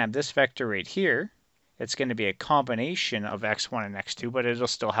 I can have this vector right here. It's going to be a combination of x1 and x2, but it'll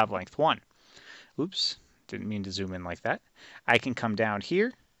still have length 1. Oops, didn't mean to zoom in like that. I can come down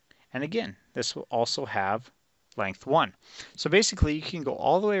here, and again, this will also have length 1. So basically, you can go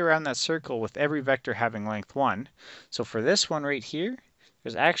all the way around that circle with every vector having length 1. So for this one right here,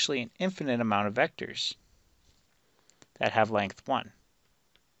 there's actually an infinite amount of vectors that have length 1.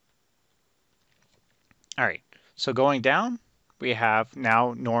 All right, so going down, we have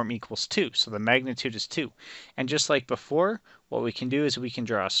now norm equals 2, so the magnitude is 2. And just like before, what we can do is we can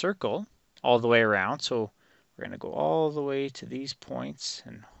draw a circle all the way around. So we're going to go all the way to these points,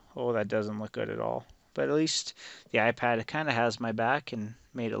 and oh, that doesn't look good at all. But at least the iPad kind of has my back and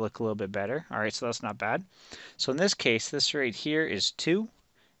made it look a little bit better. All right, so that's not bad. So in this case, this right here is 2.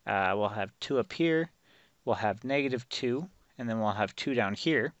 We'll have 2 up here. We'll have -2, and then we'll have 2 down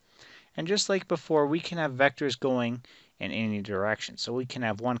here. And just like before, we can have vectors going in any direction. So we can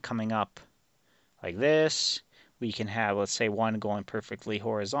have one coming up like this. We can have, let's say, one going perfectly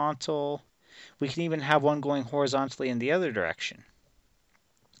horizontal. We can even have one going horizontally in the other direction,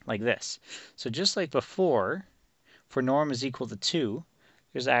 like this. So just like before, for norm is equal to 2,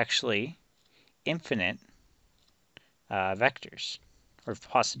 there's actually infinite vectors, or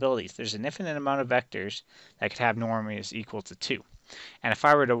possibilities. There's an infinite amount of vectors that could have norm is equal to 2. And if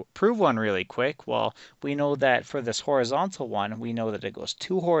I were to prove one really quick, well, we know that for this horizontal one, we know that it goes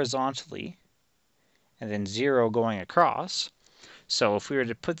 2 horizontally and then 0 going across. So if we were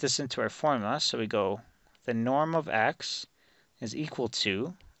to put this into our formula, so we go the norm of x is equal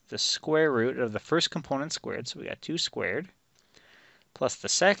to the square root of the first component squared, so we got 2 squared, plus the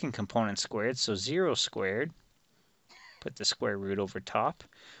second component squared, so 0 squared, put the square root over top,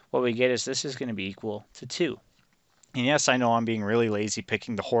 what we get is this is going to be equal to 2. And yes, I know I'm being really lazy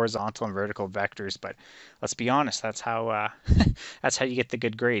picking the horizontal and vertical vectors, but let's be honest, that's how that's how you get the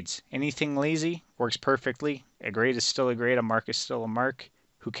good grades. Anything lazy works perfectly. A grade is still a grade, a mark is still a mark.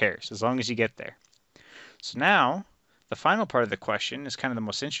 Who cares, as long as you get there. So now, the final part of the question is kind of the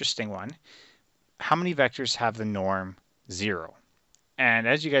most interesting one. How many vectors have the norm 0? And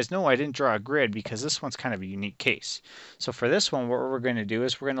as you guys know, I didn't draw a grid because this one's kind of a unique case. So for this one, what we're going to do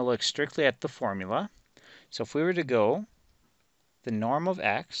is we're going to look strictly at the formula. So if we were to go, the norm of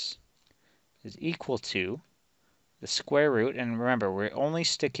x is equal to the square root, and remember, we're only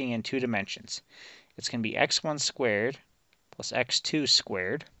sticking in 2 dimensions. It's going to be x1 squared plus x2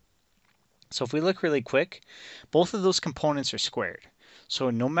 squared. So if we look really quick, both of those components are squared. So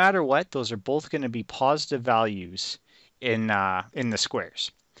no matter what, those are both going to be positive values in the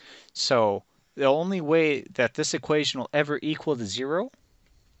squares. So the only way that this equation will ever equal to 0,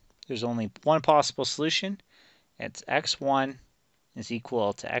 there's only one possible solution. It's x1 is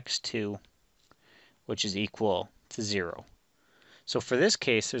equal to x2, which is equal to 0. So for this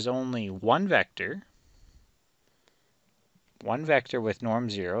case, there's only one vector with norm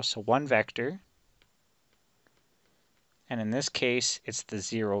 0, so one vector. And in this case, it's the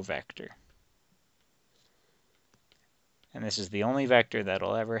 0 vector. And this is the only vector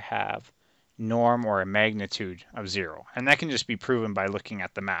that'll ever have norm or a magnitude of 0. And that can just be proven by looking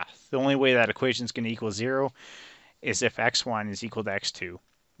at the math. The only way that equation is going to equal 0 is if x1 is equal to x2,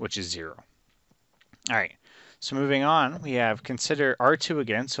 which is 0. All right, so moving on, we have consider R2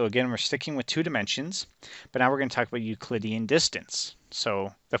 again. So again, we're sticking with 2 dimensions, but now we're going to talk about Euclidean distance.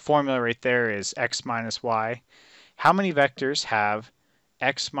 So the formula right there is x minus y. How many vectors have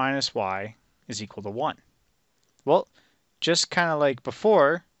x minus y is equal to 1? Well, just kind of like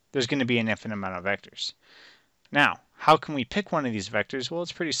before, there's going to be an infinite amount of vectors. Now, how can we pick one of these vectors? Well,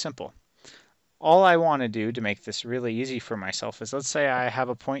 it's pretty simple. All I want to do to make this really easy for myself is, let's say I have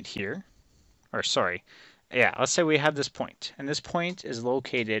a point here, or sorry, yeah, let's say we have this point, and this point is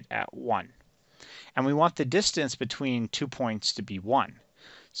located at 1. And we want the distance between 2 points to be 1.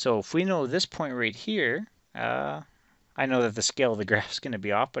 So if we know this point right here, I know that the scale of the graph is going to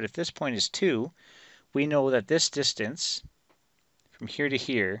be off, but if this point is 2, we know that this distance from here to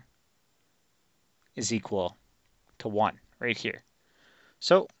here is equal to 1 right here.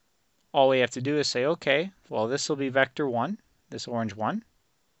 So all we have to do is say, okay, well, this will be vector 1, this orange one,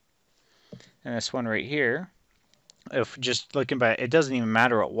 and this one right here. If just looking by it, doesn't even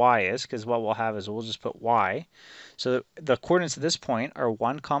matter what y is, because what we'll have is we'll just put y. So the coordinates at this point are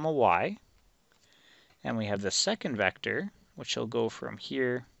 1 comma y, and we have the second vector, which will go from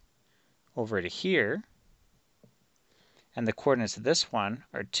here over to here, and the coordinates of this one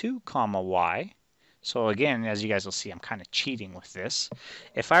are 2 comma y. So again, as you guys will see, I'm kind of cheating with this.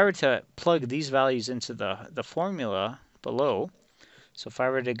 If I were to plug these values into the formula below, so if I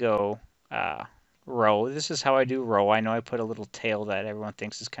were to go row, this is how I do row. I know I put a little tail that everyone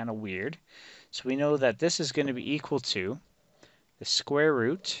thinks is kind of weird. So we know that this is going to be equal to the square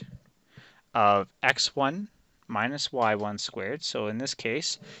root of x1 minus y1 squared. So in this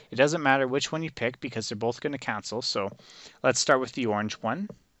case, it doesn't matter which one you pick because they're both going to cancel. So let's start with the orange one.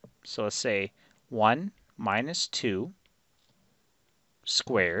 So let's say 1 minus 2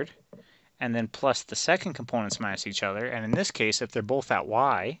 squared, and then plus the second components minus each other. And in this case, if they're both at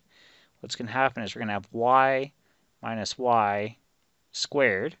y, what's going to happen is we're going to have y minus y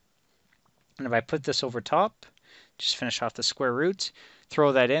squared. And if I put this over top, just finish off the square root,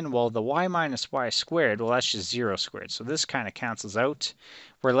 throw that in, well, the y minus y squared, well, that's just 0 squared. So this kind of cancels out.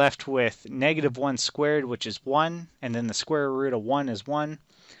 We're left with negative 1 squared, which is 1, and then the square root of 1 is 1.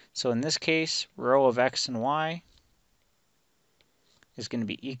 So in this case, row of x and y is going to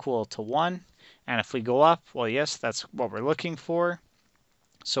be equal to 1. And if we go up, well, yes, that's what we're looking for.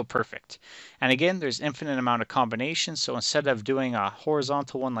 So perfect. And again, there's infinite amount of combinations. So instead of doing a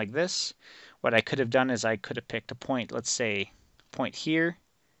horizontal one like this, what I could have done is I could have picked a point, let's say a point here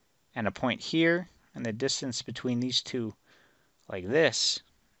and a point here. And the distance between these two like this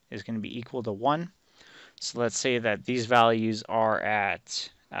is going to be equal to 1. So let's say that these values are at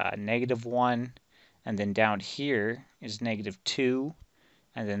negative 1, and then down here is negative 2,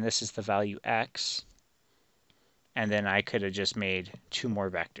 and then this is the value x. And then I could have just made 2 more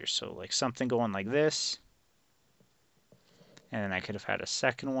vectors. So like something going like this, and then I could have had a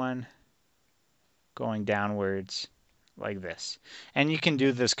second one going downwards like this. And you can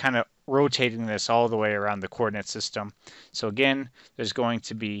do this kind of rotating this all the way around the coordinate system. So again, there's going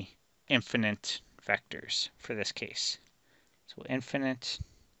to be infinite vectors for this case. So infinite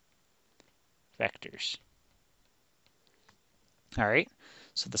vectors. All right,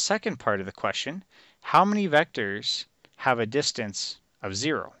 so the second part of the question, how many vectors have a distance of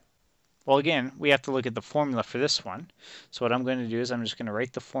 0? Well, again, we have to look at the formula for this one. So what I'm going to do is I'm just going to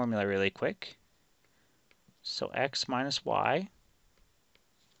write the formula really quick. So x minus y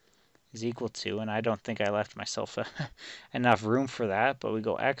is equal to, and I don't think I left myself enough room for that, but we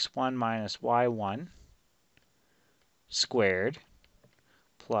go x1 minus y1 squared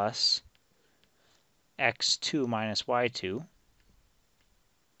plus x2 minus y2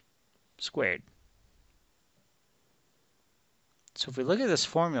 squared. So if we look at this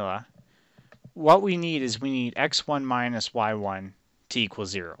formula, what we need is we need x1 minus y1 to equal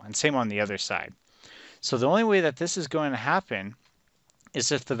 0, and same on the other side. So the only way that this is going to happen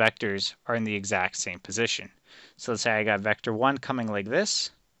is if the vectors are in the exact same position. So let's say I got vector 1 coming like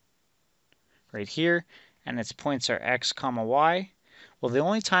this, right here, and its points are x comma y. Well, the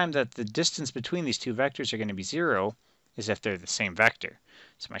only time that the distance between these two vectors are going to be 0 is if they're the same vector.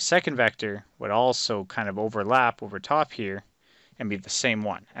 So my second vector would also kind of overlap over top here and be the same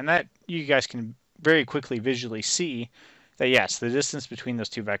one. And that you guys can very quickly visually see that yes, the distance between those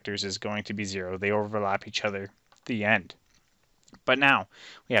two vectors is going to be 0. They overlap each other at the end. But now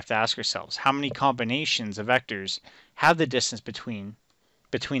we have to ask ourselves, how many combinations of vectors have the distance between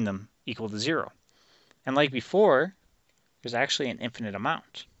them equal to 0? And like before, there's actually an infinite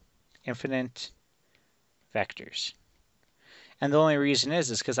amount. Infinite vectors. And the only reason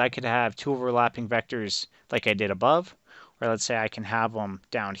is because I could have two overlapping vectors like I did above, or let's say I can have them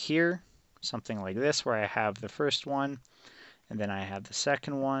down here, something like this, where I have the first one, and then I have the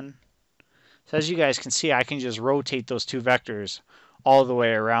second one. So as you guys can see, I can just rotate those two vectors all the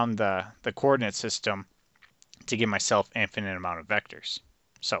way around the coordinate system to give myself an infinite amount of vectors.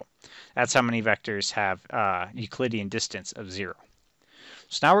 So that's how many vectors have Euclidean distance of 0.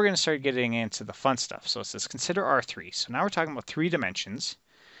 So now we're going to start getting into the fun stuff. So it says consider R3. So now we're talking about 3 dimensions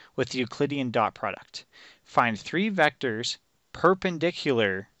with the Euclidean dot product. Find 3 vectors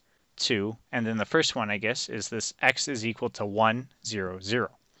perpendicular to, and then the first one, I guess, is this x is equal to 1, 0,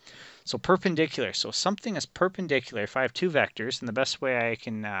 0. So perpendicular. So something is perpendicular. If I have 2 vectors, and the best way I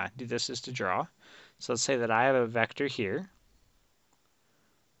can do this is to draw. So let's say that I have a vector here,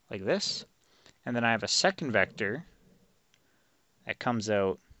 like this, and then I have a second vector that comes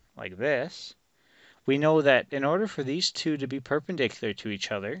out like this. We know that in order for these two to be perpendicular to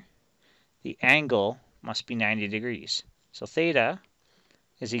each other, the angle must be 90 degrees. So theta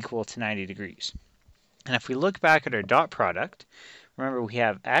is equal to 90 degrees. And if we look back at our dot product, remember we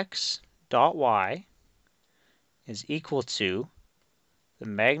have x dot y is equal to the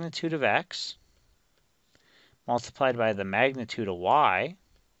magnitude of x multiplied by the magnitude of y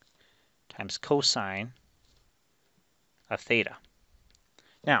times cosine of theta.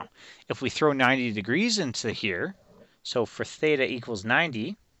 Now, if we throw 90 degrees into here, so for theta equals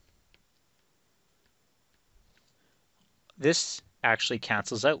 90, this actually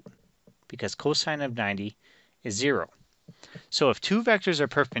cancels out because cosine of 90 is 0. So if 2 vectors are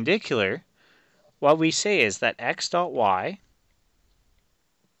perpendicular, what we say is that x dot y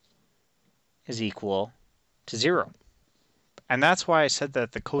is equal to 0. And that's why I said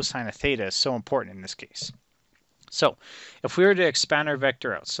that the cosine of theta is so important in this case. So if we were to expand our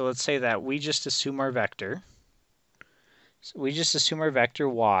vector out, so let's say that we just assume our vector,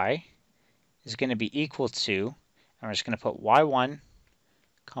 y is going to be equal to, and we're just going to put y1,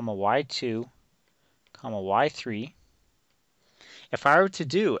 comma y2, comma y3. If I were to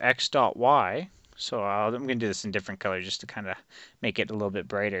do x dot y, so I'm going to do this in different color just to kind of make it a little bit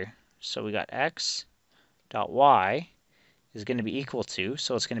brighter. So we got x dot y is going to be equal to,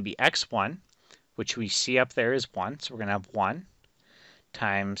 so it's going to be x1, which we see up there is 1, so we're going to have 1,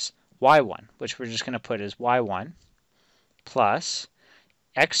 times y1, which we're just going to put as y1, plus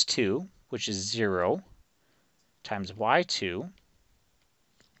x2, which is 0, times y2,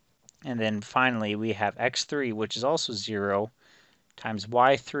 and then finally we have x3, which is also 0, times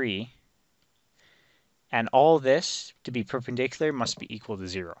y3, and all this, to be perpendicular, must be equal to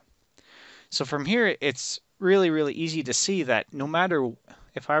 0. So from here, it's really, really easy to see that no matter,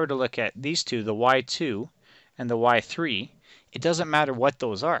 if I were to look at these two, the y2 and the y3, it doesn't matter what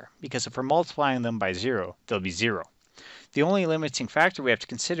those are, because if we're multiplying them by 0, they'll be 0. The only limiting factor we have to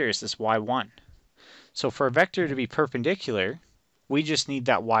consider is this y1. So for a vector to be perpendicular, we just need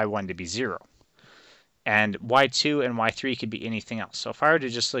that y1 to be 0. And y2 and y3 could be anything else. So if I were to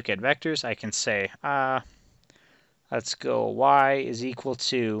just look at vectors, I can say, let's go y is equal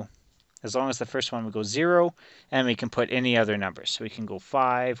to, as long as the first one would go 0, and we can put any other numbers. So we can go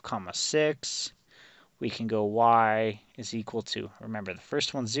 5, 6, we can go y is equal to, remember the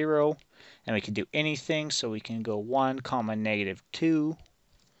first one's 0, and we can do anything, so we can go 1 comma negative 2,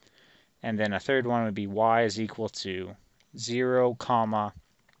 and then a third one would be y is equal to 0 comma,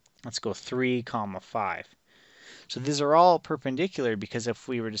 let's go 3 comma 5. So these are all perpendicular because if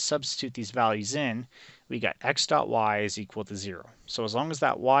we were to substitute these values in, we got x dot y is equal to 0. So as long as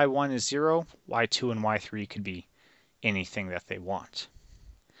that y1 is 0, y2 and y3 could be anything that they want.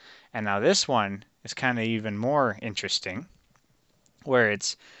 And now this one is kind of even more interesting, where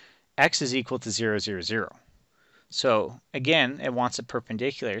it's x is equal to 0, 0, 0. So again, it wants a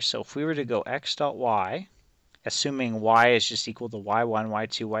perpendicular. So if we were to go x dot y, assuming y is just equal to y1,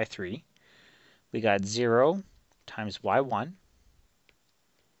 y2, y3, we got 0 times y1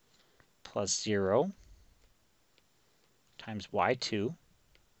 plus 0 times y2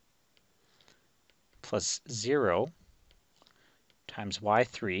 plus 0 times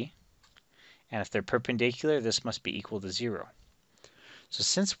y3. And if they're perpendicular, this must be equal to 0. So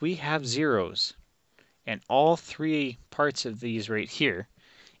since we have zeros in all three parts of these right here,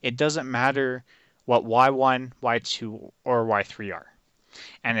 it doesn't matter what y1, y2, or y3 are.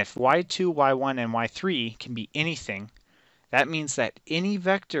 And if y2, y1, and y3 can be anything, that means that any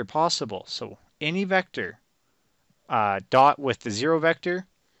vector possible, so any vector dot with the 0 vector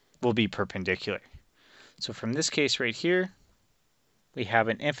will be perpendicular. So from this case right here, we have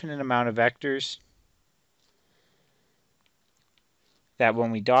an infinite amount of vectors that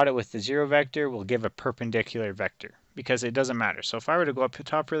when we dot it with the 0 vector will give a perpendicular vector because it doesn't matter. So if I were to go up to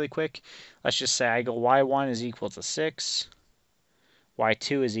top really quick, let's just say I go y1 is equal to 6,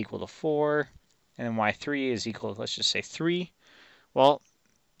 y2 is equal to 4, and then y3 is equal to, let's just say 3. Well,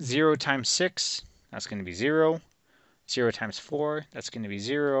 0 times 6, that's going to be 0. 0 times 4, that's going to be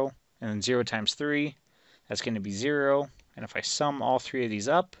 0. And then 0 times 3, that's going to be 0. And if I sum all three of these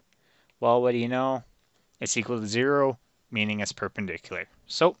up, well, what do you know? It's equal to 0, meaning it's perpendicular.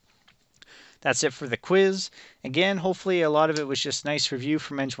 So that's it for the quiz. Again, hopefully a lot of it was just nice review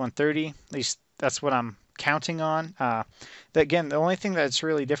from Eng 130. At least that's what I'm counting on. Again, the only thing that's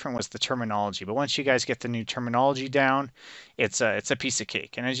really different was the terminology. But once you guys get the new terminology down, it's a piece of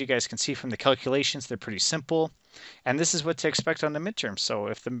cake. And as you guys can see from the calculations, they're pretty simple. And this is what to expect on the midterm. So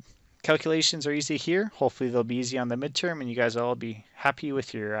if the calculations are easy here, hopefully they'll be easy on the midterm, and you guys will all be happy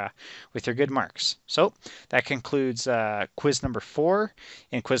with your good marks. So that concludes quiz number 4.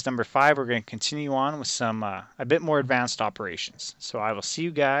 In quiz number 5, we're going to continue on with some a bit more advanced operations. So I will see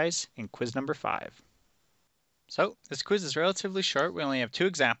you guys in quiz number 5. So this quiz is relatively short. We only have 2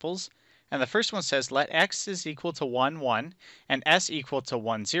 examples, and the first one says let x is equal to 1, 1 and s equal to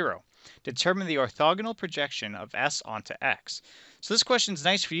 1, 0. Determine the orthogonal projection of s onto x. So this question is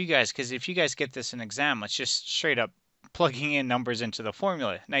nice for you guys because if you guys get this in exam, it's just straight up plugging in numbers into the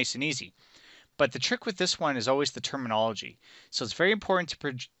formula, nice and easy. But the trick with this one is always the terminology. So it's very important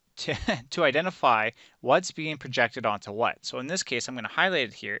to identify what's being projected onto what. So in this case, I'm going to highlight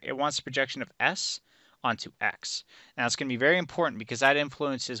it here. It wants the projection of s onto x. Now it's going to be very important because that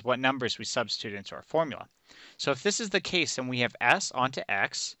influences what numbers we substitute into our formula. So if this is the case and we have s onto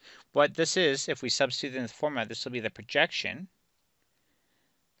x, what this is, if we substitute it in the formula, this will be the projection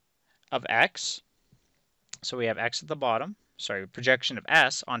of x. So we have x at the bottom, projection of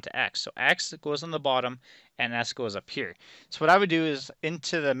s onto x. So x goes on the bottom and s goes up here. So what I would do is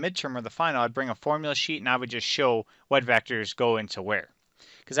into the midterm or the final, I'd bring a formula sheet and I would just show what vectors go into where.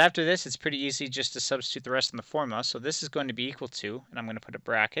 Because after this, it's pretty easy just to substitute the rest in the formula. So this is going to be equal to, and I'm going to put a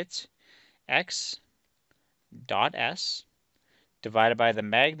bracket, x dot s divided by the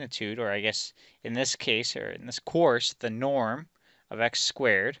magnitude, or I guess in this case, or in this course, the norm of x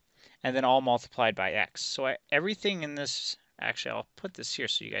squared, and then all multiplied by x. So everything in this, actually I'll put this here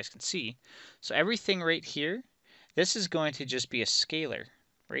so you guys can see. So everything right here, this is going to just be a scalar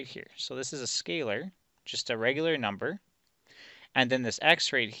right here. So this is a scalar, just a regular number. And then this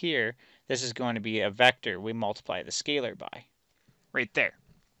x right here, this is going to be a vector we multiply the scalar by, right there.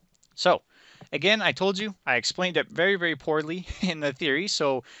 So again, I told you, I explained it very, very poorly in the theory,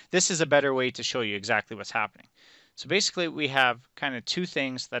 so this is a better way to show you exactly what's happening. So basically we have kind of 2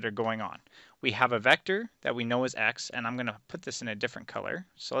 things that are going on. We have a vector that we know is x, and I'm going to put this in a different color.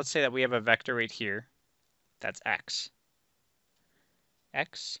 So let's say that we have a vector right here, that's x.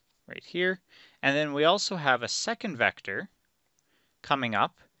 X right here. And then we also have a second vector coming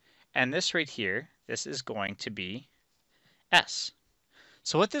up, and this right here, this is going to be s.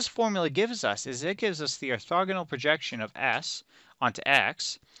 So what this formula gives us is it gives us the orthogonal projection of s onto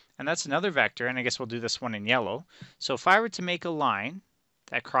x, and that's another vector, and I guess we'll do this one in yellow. So if I were to make a line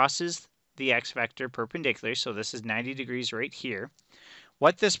that crosses the x vector perpendicular, so this is 90 degrees right here,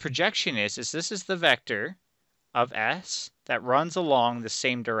 what this projection is this is the vector of s that runs along the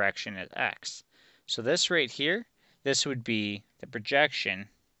same direction as x. So this right here, this would be the projection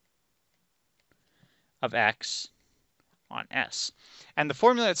of x on s. And the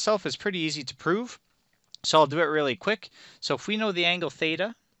formula itself is pretty easy to prove, so I'll do it really quick. So if we know the angle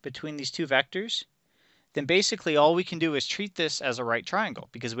theta between these two vectors, then basically all we can do is treat this as a right triangle.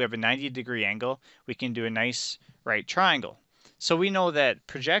 Because we have a 90-degree angle, we can do a nice right triangle. So we know that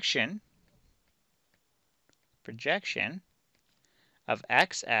projection of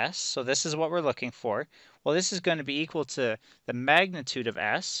xs, so this is what we're looking for. Well, this is going to be equal to the magnitude of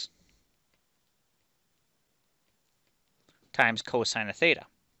s times cosine of theta.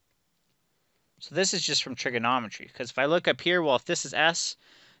 So this is just from trigonometry, because if I look up here, well, if this is s,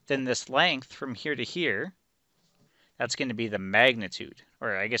 then this length from here to here, that's going to be the magnitude,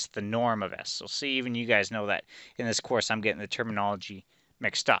 or I guess the norm of s. So see, even you guys know that in this course I'm getting the terminology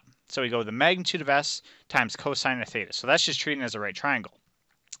mixed up. So we go the magnitude of s times cosine of theta. So that's just treating it as a right triangle.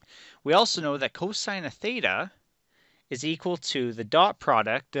 We also know that cosine of theta is equal to the dot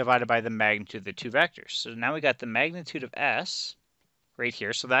product divided by the magnitude of the two vectors. So now we got the magnitude of s right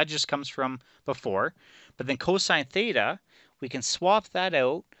here. So that just comes from before. But then cosine theta, we can swap that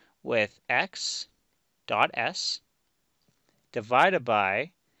out with x dot s divided by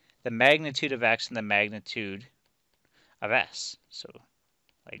the magnitude of x and the magnitude of s. So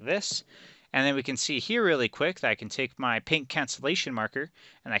like this. And then we can see here really quick that I can take my paint cancellation marker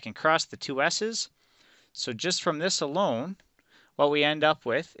and I can cross the two s's. So just from this alone, what we end up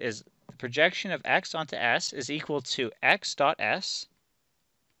with is the projection of x onto s is equal to x dot s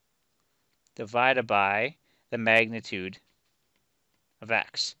divided by the magnitude of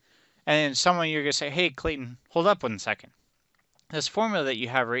x. And then someone you're going to say, hey, Clayton, hold up 1 second. This formula that you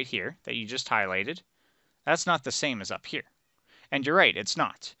have right here that you just highlighted, that's not the same as up here. And you're right, it's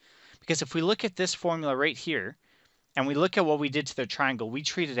not. Because if we look at this formula right here, and we look at what we did to the triangle, we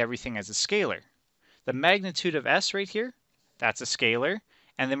treated everything as a scalar. The magnitude of s right here, that's a scalar,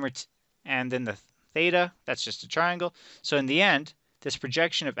 and then the theta, that's just a triangle. So in the end, this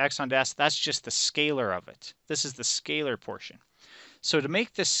projection of x onto s, that's just the scalar of it. This is the scalar portion. So to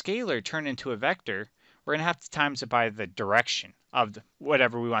make this scalar turn into a vector, we're going to have to times it by the direction of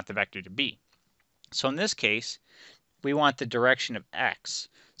whatever we want the vector to be. So in this case, we want the direction of x.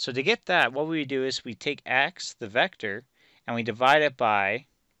 So to get that, what we do is we take x, the vector, and we divide it by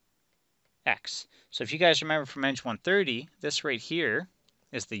x. So if you guys remember from Eng 130, this right here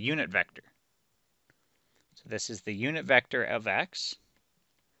is the unit vector. So this is the unit vector of x.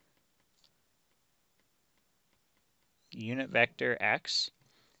 Unit vector x.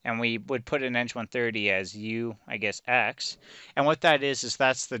 And we would put in Eng 130 as u, I guess, x. And what that is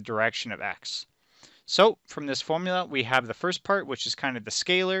that's the direction of x. So from this formula, we have the first part, which is kind of the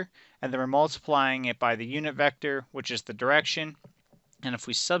scalar, and then we're multiplying it by the unit vector, which is the direction. And if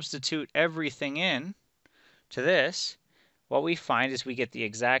we substitute everything in to this, what we find is we get the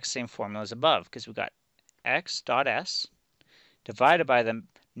exact same formula as above, because we got x dot s divided by the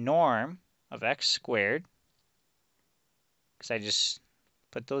norm of x squared, because I just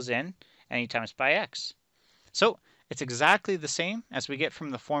put those in, and you times by x. So it's exactly the same as we get from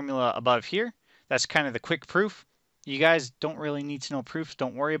the formula above here. That's kind of the quick proof. You guys don't really need to know proofs.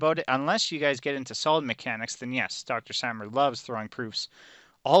 Don't worry about it. Unless you guys get into solid mechanics, then yes, Dr. Sammer loves throwing proofs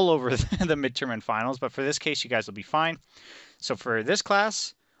all over the midterm and finals. But for this case, you guys will be fine. So for this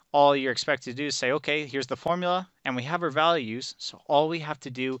class, all you're expected to do is say, okay, here's the formula, and we have our values. So all we have to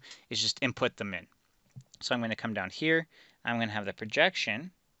do is just input them in. So I'm going to come down here. I'm going to have the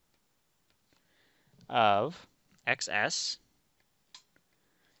projection of xs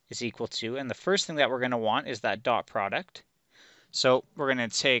is equal to, and the first thing that we're going to want is that dot product. So we're going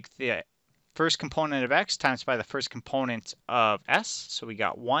to take the first component of x times by the first component of s. So we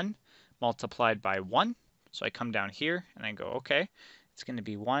got 1 multiplied by 1. So I come down here and I go, okay, it's going to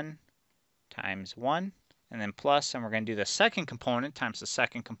be 1 times 1, and then plus, and we're going to do the second component times the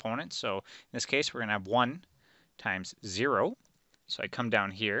second component. So in this case, we're going to have 1 times 0. So I come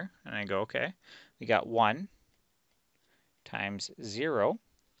down here and I go, okay, we got 1 times 0.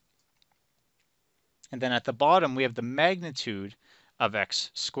 And then at the bottom, we have the magnitude of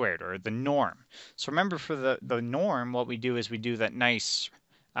x squared, or the norm. So remember, for the norm, what we do is we do that nice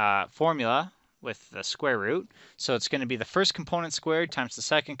formula with the square root. So it's going to be the first component squared times the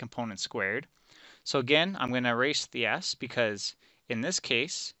second component squared. So again, I'm going to erase the s, because in this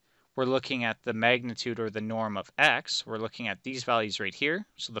case, we're looking at the magnitude or the norm of x. We're looking at these values right here.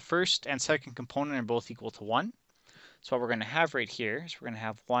 So the first and second component are both equal to 1. So what we're going to have right here is we're going to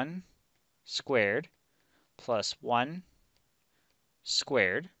have 1 squared plus 1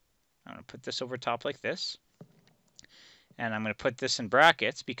 squared. I'm going to put this over top like this. And I'm going to put this in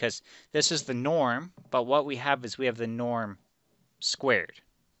brackets because this is the norm, but what we have is we have the norm squared.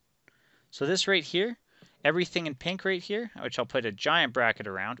 So this right here, everything in pink right here, which I'll put a giant bracket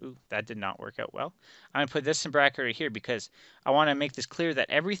around. Ooh, that did not work out well. I'm going to put this in bracket right here because I want to make this clear that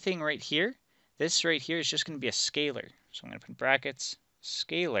everything right here, this right here is just going to be a scalar. So I'm going to put brackets,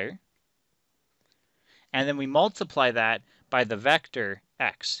 scalar. And then we multiply that by the vector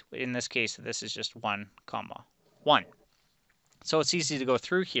x. In this case, this is just 1, 1. So it's easy to go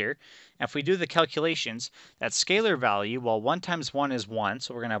through here. And if we do the calculations, that scalar value, well, 1 times 1 is 1,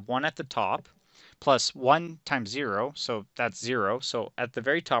 so we're going to have 1 at the top, plus 1 times 0, so that's 0. So at the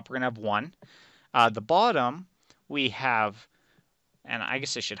very top, we're going to have 1. The bottom, we have, and I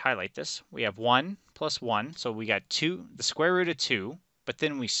guess I should highlight this, we have 1 plus 1, so we got 2, the square root of 2, but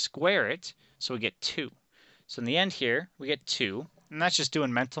then we square it, so we get 2. So in the end here, we get 2, and that's just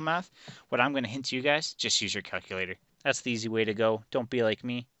doing mental math. What I'm going to hint to you guys, just use your calculator. That's the easy way to go. Don't be like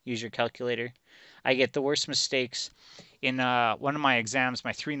me. Use your calculator. I get the worst mistakes. In one of my exams,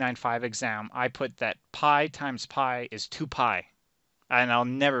 my 395 exam, I put that pi times pi is 2 pi. And I'll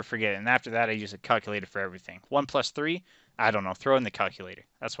never forget it. And after that, I use a calculator for everything. 1 plus 3, I don't know. Throw in the calculator.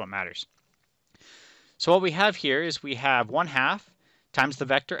 That's what matters. So what we have here is we have 1/2 times the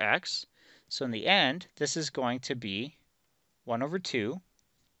vector x. So in the end, this is going to be 1 over 2,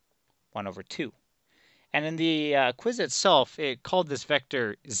 1 over 2. And in the quiz itself, it called this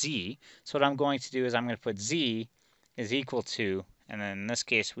vector z. So what I'm going to do is I'm going to put z is equal to, and then in this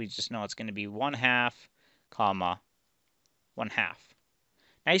case, we just know it's going to be 1/2, comma, 1/2.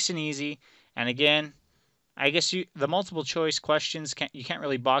 Nice and easy. And again, I guess the multiple choice questions, you can't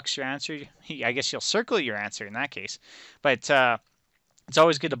really box your answer. I guess you'll circle your answer in that case. But it's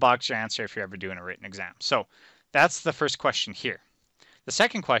always good to box your answer if you're ever doing a written exam. So that's the first question here. The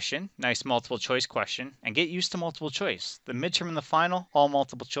second question, nice multiple choice question, and get used to multiple choice. The midterm and the final, all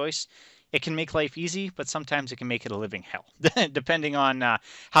multiple choice. It can make life easy, but sometimes it can make it a living hell, depending on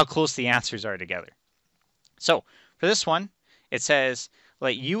how close the answers are together. So for this one, it says,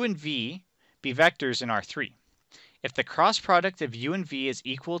 let u and v be vectors in R3. If the cross product of u and v is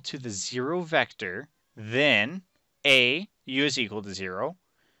equal to the 0 vector, then A, u is equal to 0,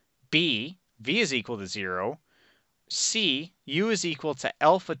 B, v is equal to 0, C, u is equal to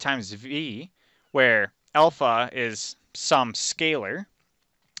alpha times v, where alpha is some scalar,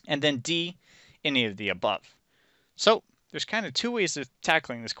 and then D, any of the above. So there's kind of two ways of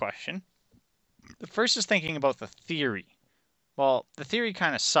tackling this question. The first is thinking about the theory. Well, the theory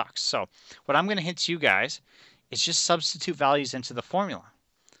kind of sucks. So what I'm going to hint to you guys is just substitute values into the formula.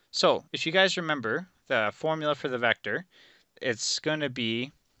 So if you guys remember the formula for the vector, it's going to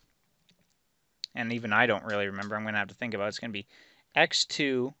be, and even I don't really remember, I'm going to have to think about it. It's going to be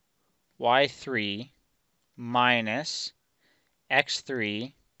x2, y3 minus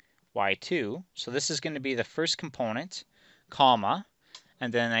x3, y2. So this is going to be the first component, comma,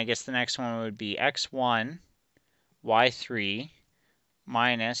 and then I guess the next one would be x1, y3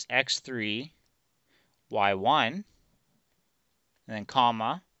 minus x3, y1, and then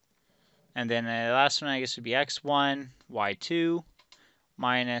comma, and then the last one I guess would be x1, y2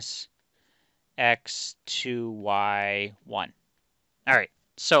 minus x2, y1. All right,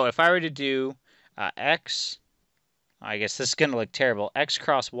 so if I were to do x, I guess this is going to look terrible, x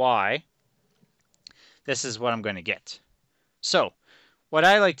cross y, this is what I'm going to get. So what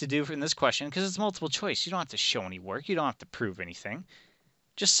I like to do in this question, because it's multiple choice, you don't have to show any work, you don't have to prove anything,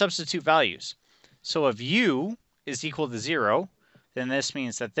 just substitute values. So if u is equal to 0, then this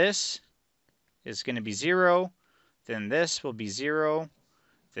means that this is going to be 0, then this will be 0,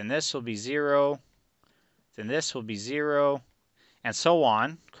 then this will be 0, then this will be 0, and so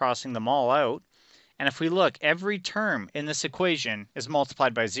on, crossing them all out. And if we look, every term in this equation is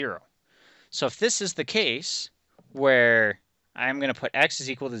multiplied by 0. So if this is the case where I'm going to put x is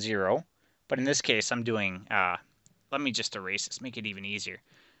equal to 0, but in this case I'm doing, let me just erase this, make it even easier.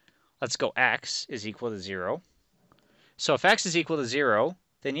 Let's go x is equal to 0. So if x is equal to 0,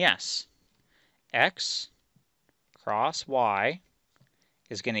 then yes, x cross y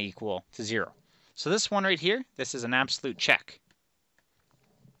is going to equal to 0. So this one right here, this is an absolute check.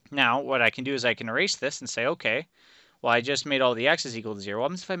 Now, what I can do is I can erase this and say, okay, well, I just made all the x's equal to 0. What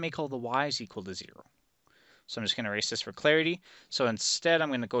happens if I make all the y's equal to 0? So I'm just going to erase this for clarity. So instead, I'm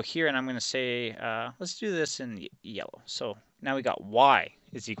going to go here and I'm going to say, let's do this in yellow. So now we got y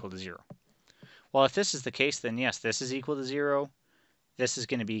is equal to 0. Well, if this is the case, then yes, this is equal to 0. This is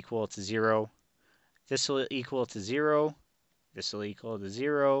going to be equal to 0. This will equal to 0. This will equal to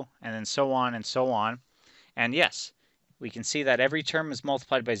 0. And then so on and so on. And yes, we can see that every term is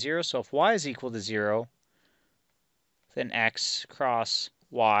multiplied by 0. So if y is equal to 0, then x cross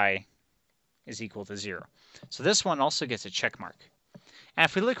y is equal to 0. So this one also gets a check mark. And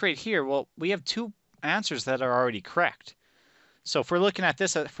if we look right here, well, we have two answers that are already correct. So if we're looking at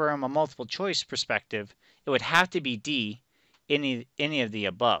this from a multiple choice perspective, it would have to be D, any of the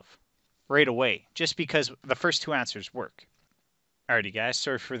above, right away, just because the first two answers work. Alrighty guys,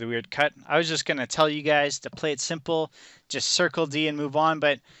 sorry for the weird cut. I was just going to tell you guys to play it simple, just circle D and move on,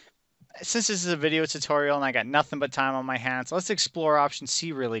 but since this is a video tutorial and I got nothing but time on my hands, let's explore option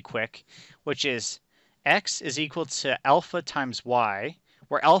C really quick, which is x is equal to alpha times y,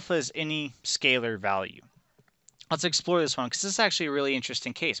 where alpha is any scalar value. Let's explore this one because this is actually a really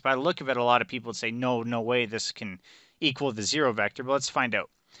interesting case. By the look of it, a lot of people would say, no way this can equal the 0 vector, but let's find out.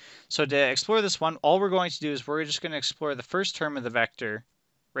 So to explore this one, all we're going to do is we're just going to explore the first term of the vector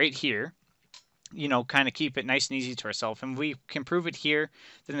right here. You know, kind of keep it nice and easy to ourselves. And if we can prove it here,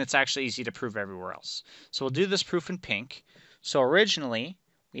 then it's actually easy to prove everywhere else. So we'll do this proof in pink. So originally,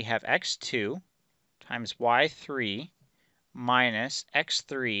 we have x2 times y3 minus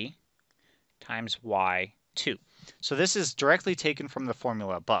x3 times y2. So this is directly taken from the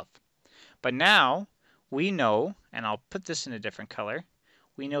formula above. But now we know, and I'll put this in a different color,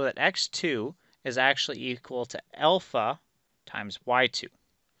 we know that x2 is actually equal to alpha times y2.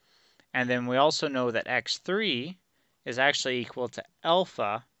 And then we also know that x3 is actually equal to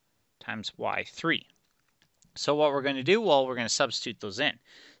alpha times y3. So what we're going to do, well, we're going to substitute those in.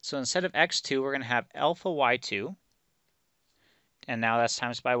 So instead of x2, we're going to have alpha y2, and now that's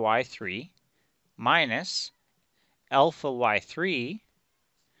times by y3, minus alpha y3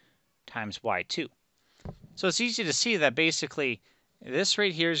 times y2. So it's easy to see that basically this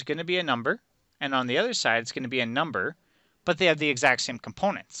right here is going to be a number, and on the other side it's going to be a number, but they have the exact same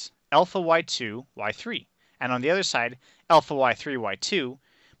components, alpha y2, y3. And on the other side, alpha y3, y2,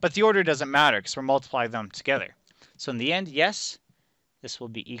 but the order doesn't matter because we're multiplying them together. So in the end, yes, this will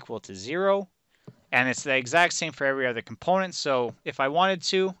be equal to 0, and it's the exact same for every other component. So if I wanted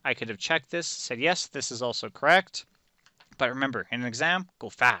to, I could have checked this, said yes, this is also correct. But remember, in an exam, go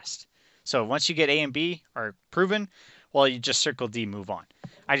fast. So once you get A and B are proven, well, you just circle D, move on.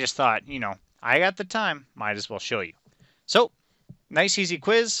 I just thought, you know, I got the time, might as well show you. So, nice easy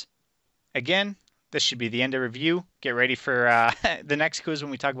quiz. Again, this should be the end of review. Get ready for the next quiz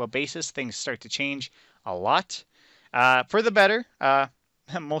when we talk about basis. Things start to change a lot. For the better,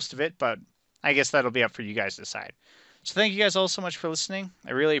 most of it, but I guess that'll be up for you guys to decide. So thank you guys all so much for listening.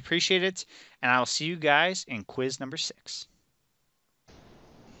 I really appreciate it, and I'll see you guys in quiz number 6.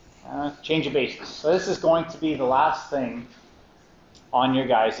 Change of basis. So this is going to be the last thing on your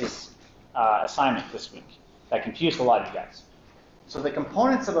guys' assignment this week. That confused a lot of you guys. So the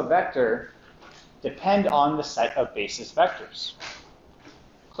components of a vector depend on the set of basis vectors.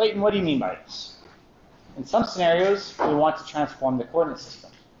 Clayton, what do you mean by this? In some scenarios, we want to transform the coordinate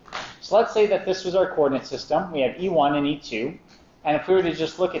system. So let's say that this was our coordinate system. We have E1 and E2. And if we were to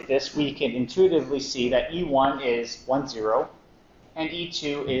just look at this, we can intuitively see that E1 is 1, 0, and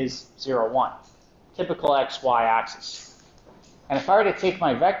E2 is 0, 1. Typical x, y axis. And if I were to take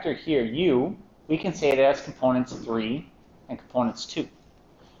my vector here, U, we can say it has components 3 and components 2.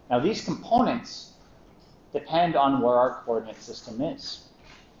 Now these components depend on where our coordinate system is.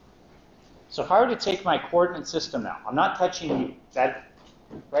 So if I were to take my coordinate system now, I'm not touching U. That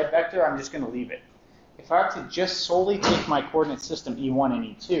red vector, I'm just going to leave it. If I were to just solely take my coordinate system E1 and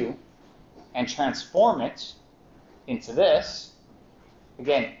E2 and transform it into this,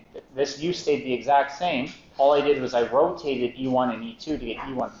 again, this U stayed the exact same. All I did was I rotated E1 and E2 to get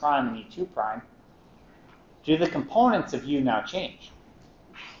E1 prime and E2 prime. Do the components of U now change?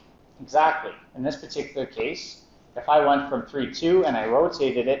 Exactly. In this particular case, if I went from 3, 2 and I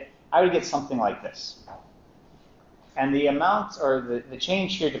rotated it, I would get something like this. And the amount, or the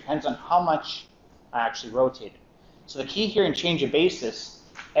change here depends on how much I actually rotated. So the key here in change of basis,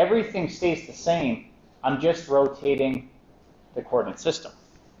 everything stays the same. I'm just rotating the coordinate system.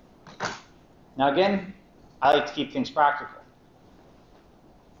 Now again, I like to keep things practical.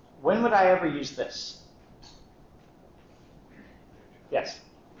 When would I ever use this? Yes?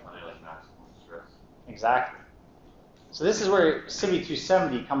 Exactly. So this is where Civi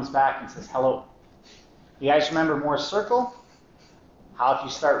 270 comes back and says, hello. You guys remember Moore's circle? How if you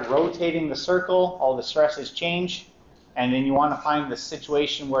start rotating the circle, all the stresses change, and then you want to find the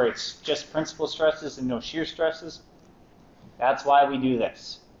situation where it's just principal stresses and no shear stresses? That's why we do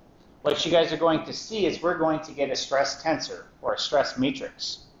this. What you guys are going to see is we're going to get a stress tensor, or a stress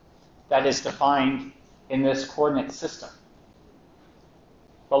matrix, that is defined in this coordinate system.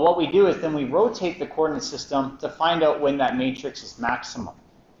 But what we do is then we rotate the coordinate system to find out when that matrix is maximum,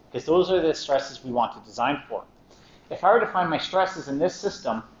 because those are the stresses we want to design for. If I were to find my stresses in this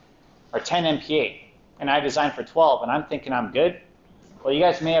system are 10 MPa, and I design for 12, and I'm thinking I'm good, well, you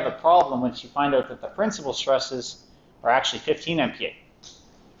guys may have a problem once you find out that the principal stresses are actually 15 MPa.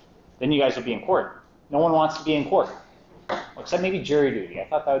 Then you guys will be in court. No one wants to be in court, except maybe jury duty. I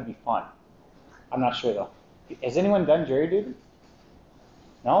thought that would be fun. I'm not sure, though. Has anyone done jury duty?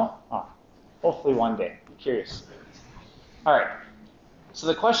 No? Oh, hopefully one day. I'm curious. All right. So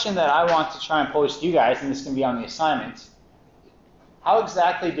the question that I want to try and pose to you guys, and this is going to be on the assignment, how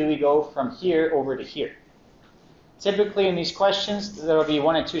exactly do we go from here over to here? Typically in these questions, there will be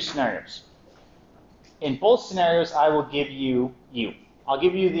one of two scenarios. In both scenarios, I will give you u. I'll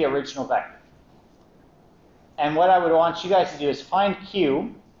give you the original vector. And what I would want you guys to do is find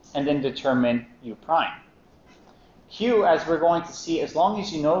q and then determine u prime. Q, as we're going to see, as long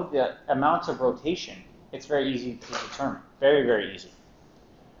as you know the amount of rotation, it's very easy to determine. Very, very easy.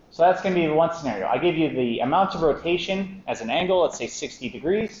 So that's going to be one scenario. I give you the amount of rotation as an angle, let's say 60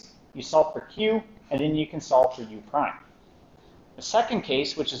 degrees. You solve for Q, and then you can solve for U prime. The second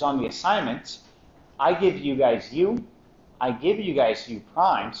case, which is on the assignment, I give you guys U, I give you guys U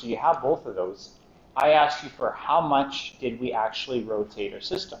prime, so you have both of those. I ask you for how much did we actually rotate our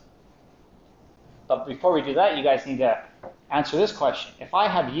system. But before we do that, you guys need to answer this question. If I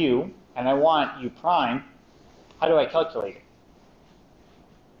have U and I want U prime, how do I calculate it?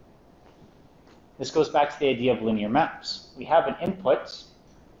 This goes back to the idea of linear maps. We have an input,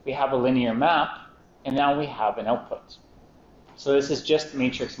 we have a linear map, and now we have an output. So this is just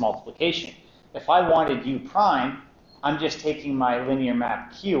matrix multiplication. If I wanted U prime, I'm just taking my linear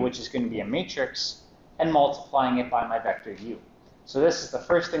map Q, which is going to be a matrix, and multiplying it by my vector U. So this is the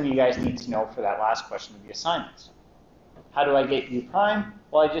first thing you guys need to know for that last question of the assignment. How do I get U prime?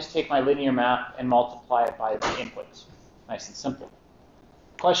 Well, I just take my linear map and multiply it by the input. Nice and simple.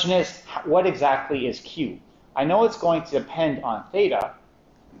 The question is, what exactly is Q? I know it's going to depend on theta,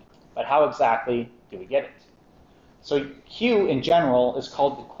 but how exactly do we get it? So Q in general is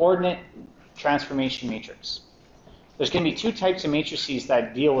called the coordinate transformation matrix. There's going to be two types of matrices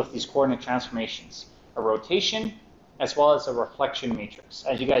that deal with these coordinate transformations, a rotation as well as a reflection matrix.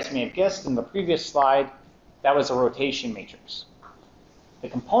 As you guys may have guessed in the previous slide, that was a rotation matrix. The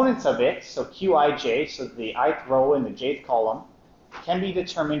components of it, so Qij, so the ith row in the jth column, can be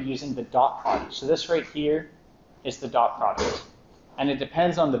determined using the dot product. So this right here is the dot product. And it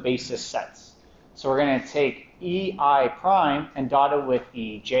depends on the basis sets. So we're going to take Ei prime and dot it with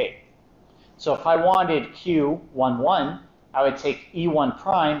Ej. So if I wanted Q11, I would take E1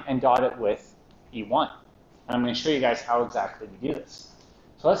 prime and dot it with E1. And I'm going to show you guys how exactly we do this.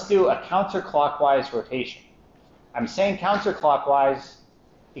 So let's do a counterclockwise rotation. I'm saying counterclockwise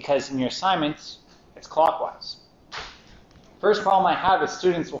because in your assignments, it's clockwise. First problem I have is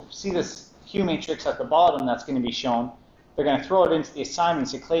students will see this Q matrix at the bottom that's going to be shown. They're going to throw it into the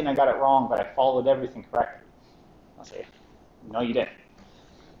assignment and say, Clayton, I got it wrong, but I followed everything correctly. I'll say, no, you didn't.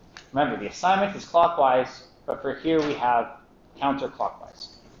 Remember, the assignment is clockwise, but for here we have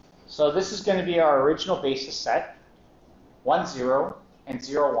counterclockwise. So this is going to be our original basis set, 1, 0, and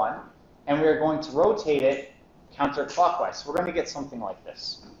 0, 1, and we're going to rotate it counterclockwise. So we're going to get something like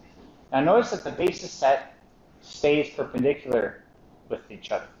this. Now notice that the basis set stays perpendicular with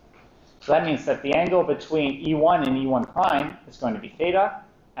each other. So that means that the angle between E1 and E1 prime is going to be theta,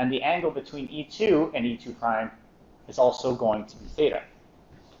 and the angle between E2 and E2 prime is also going to be theta.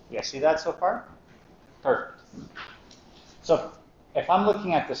 You guys see that so far? Perfect. So if I'm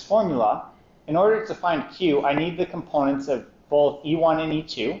looking at this formula, in order to find Q, I need the components of both E1 and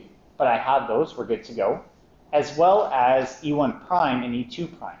E2, but I have those, we're good to go, as well as E1 prime and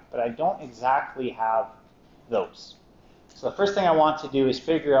E2 prime, but I don't exactly have those. So the first thing I want to do is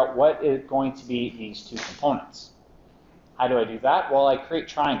figure out what is going to be these two components. How do I do that? Well, I create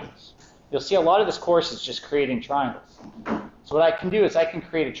triangles. You'll see a lot of this course is just creating triangles. So what I can do is I can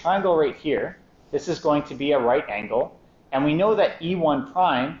create a triangle right here. This is going to be a right angle. And we know that E1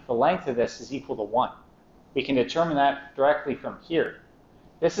 prime, the length of this, is equal to 1. We can determine that directly from here.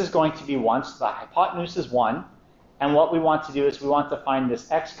 This is going to be 1, so the hypotenuse is 1. And what we want to do is we want to find this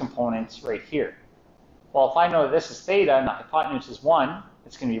x component right here. Well, if I know this is theta and the hypotenuse is 1,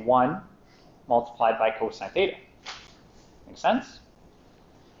 it's going to be 1 multiplied by cosine theta. Make sense?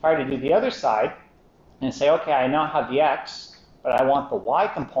 If I were to do the other side and say, okay, I now have the x, but I want the y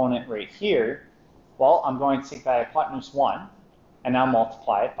component right here, well, I'm going to take the hypotenuse 1 and now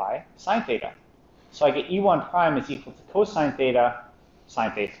multiply it by sine theta. So I get E1 prime is equal to cosine theta,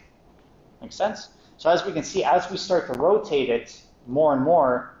 sine theta. Make sense? So as we can see, as we start to rotate it, more and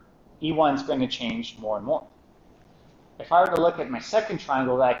more, E1 is going to change more and more. If I were to look at my second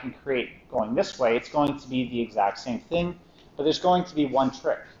triangle that I can create going this way, it's going to be the exact same thing, but there's going to be one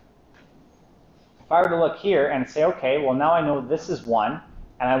trick. If I were to look here and say, okay, well now I know this is 1,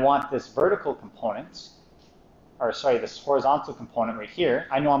 and I want this vertical component, or sorry, this horizontal component right here,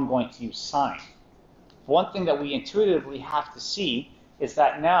 I know I'm going to use sine. One thing that we intuitively have to see is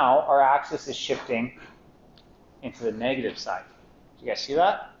that now our axis is shifting into the negative side. Do you guys see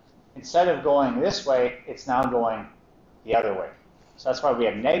that? Instead of going this way, it's now going the other way. So that's why we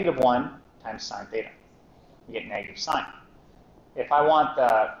have -1 times sine theta. We get negative sine. If I want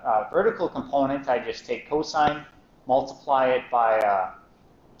the vertical component, I just take cosine, multiply it by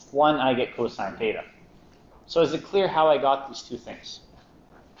 1, I get cosine theta. So is it clear how I got these two things?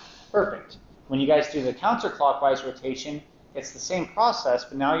 Perfect. When you guys do the counterclockwise rotation, it's the same process,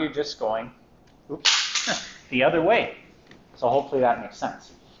 but now you're just going, oops, the other way. So hopefully that makes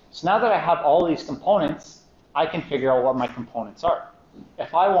sense. So now that I have all these components, I can figure out what my components are.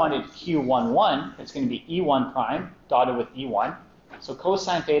 If I wanted Q11, it's going to be E1 prime dotted with E1. So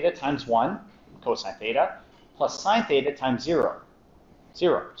cosine theta times 1, cosine theta, plus sine theta times 0,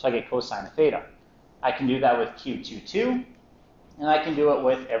 0. So I get cosine of theta. I can do that with Q22, and I can do it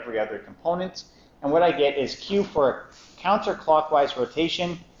with every other component. And what I get is Q for counterclockwise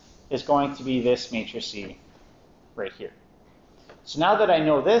rotation is going to be this matrix C right here. So now that I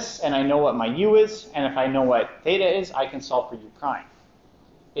know this, and I know what my U is, and if I know what theta is, I can solve for U prime.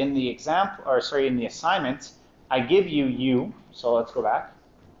 In the example, or sorry, in the assignment, I give you U, so let's go back.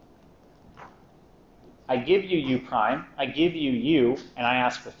 I give you U prime, I give you U, and I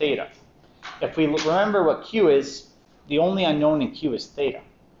ask for theta. If we remember what Q is, the only unknown in Q is theta.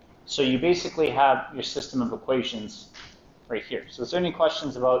 So you basically have your system of equations right here. So is there any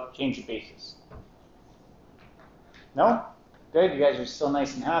questions about change of basis? No? Good, you guys are still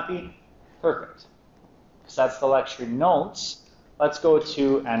nice and happy? Perfect. Because that's the lecture notes. Let's go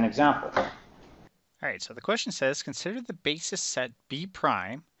to an example. All right, so the question says, consider the basis set B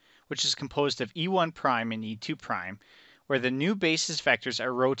prime, which is composed of E1 prime and E2 prime, where the new basis vectors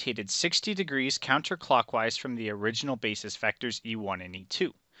are rotated 60 degrees counterclockwise from the original basis vectors E1 and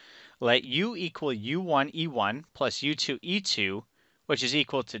E2. Let U equal U1 E1 plus U2 E2, which is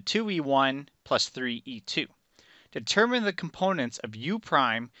equal to 2E1 plus 3E2. Determine the components of U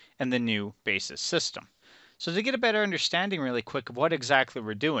prime and the new basis system. So to get a better understanding really quick of what exactly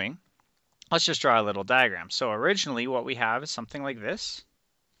we're doing, let's just draw a little diagram. So originally what we have is something like this.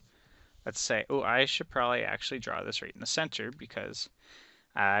 Let's say, oh, I should probably actually draw this right in the center because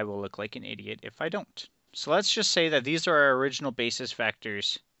I will look like an idiot if I don't. So let's just say that these are our original basis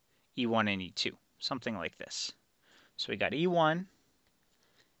vectors, E1 and E2, something like this. So we got E1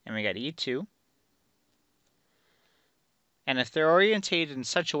 and we got E2. And if they're orientated in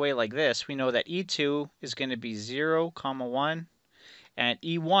such a way like this, we know that E2 is going to be 0, 1, and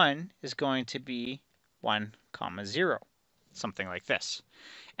E1 is going to be 1, 0, something like this.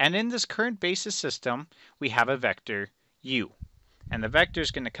 And in this current basis system, we have a vector U. And the vector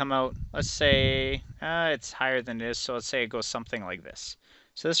is going to come out, let's say, it's higher than this, so let's say it goes something like this.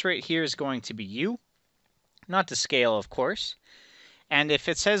 So this right here is going to be U, not to scale, of course. And if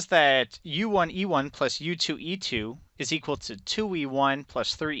it says that U1 E1 plus U2 E2 is equal to 2E1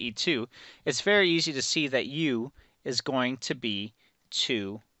 plus 3E2, it's very easy to see that U is going to be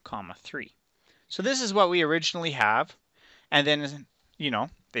 2, 3. So this is what we originally have. And then,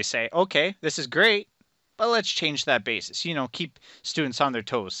 they say, okay, this is great, but let's change that basis. Keep students on their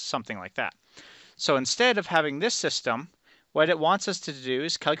toes, something like that. So instead of having this system, what it wants us to do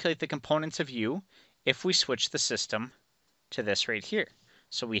is calculate the components of U if we switch the system to this right here.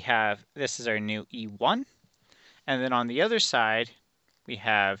 So we have, this is our new E1, and then on the other side, we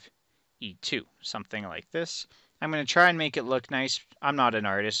have E2, something like this. I'm going to try and make it look nice. I'm not an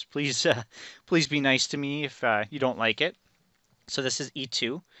artist. Please be nice to me if you don't like it. So this is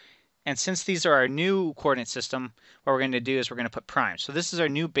E2. And since these are our new coordinate system, what we're going to do is we're going to put prime. So this is our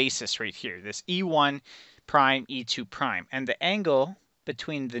new basis right here, this E1 prime, E2 prime. And the angle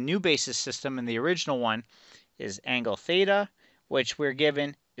between the new basis system and the original one is angle theta, which we're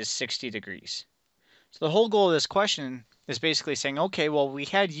given is 60 degrees. So the whole goal of this question is basically saying, okay, well, we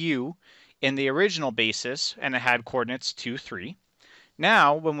had U in the original basis, and it had coordinates 2, 3.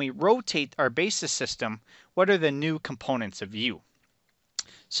 Now, when we rotate our basis system, what are the new components of U?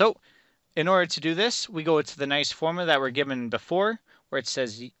 So, in order to do this, we go to the nice formula that we're given before, where it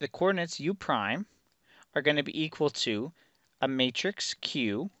says the coordinates U prime are going to be equal to a matrix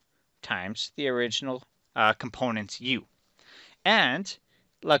Q times the original components U. And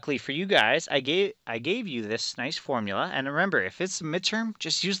luckily for you guys, I gave you this nice formula. And remember, if it's a midterm,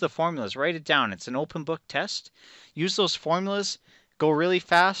 just use the formulas. Write it down. It's an open book test. Use those formulas. Go really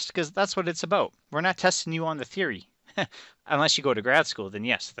fast, because that's what it's about. We're not testing you on the theory. Unless you go to grad school, then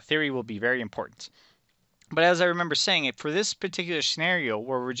yes, the theory will be very important. But as I remember saying, for this particular scenario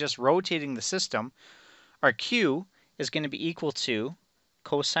where we're just rotating the system, our Q is going to be equal to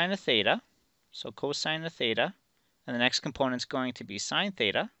cosine of theta. So cosine of theta. And the next component is going to be sine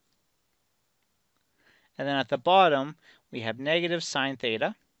theta. And then at the bottom, we have negative sine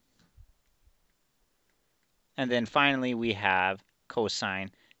theta. And then finally, we have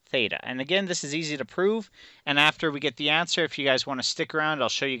cosine theta. And again, this is easy to prove. And after we get the answer, if you guys want to stick around, I'll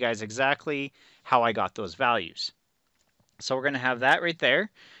show you guys exactly how I got those values. So we're going to have that right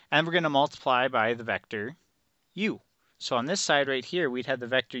there. And we're going to multiply by the vector u. So on this side right here, we'd have the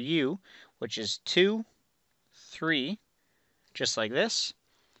vector u, which is 2, 3, just like this.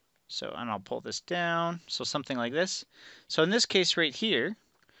 So, and I'll pull this down, so something like this. So in this case right here,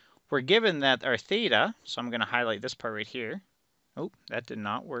 we're given that our theta, so I'm going to highlight this part right here. Oh, that did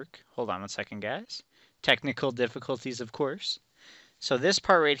not work. Hold on 1 second, guys. Technical difficulties, of course. So this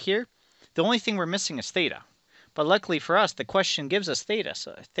part right here, the only thing we're missing is theta. But luckily for us, the question gives us theta.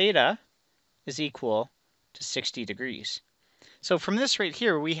 So theta is equal to 60 degrees. So from this right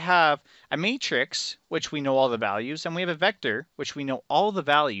here, we have a matrix, which we know all the values, and we have a vector, which we know all the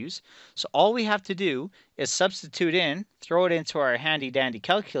values. So all we have to do is substitute in, throw it into our handy-dandy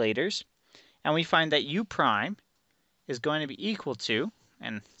calculators, and we find that u prime is going to be equal to,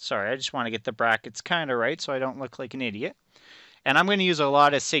 and sorry, I just want to get the brackets kind of right so I don't look like an idiot. And I'm going to use a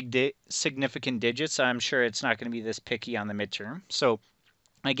lot of significant digits. I'm sure it's not going to be this picky on the midterm. So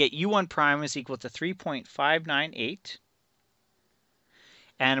I get u1 prime is equal to 3.598.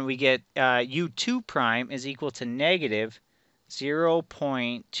 And we get u2 prime is equal to negative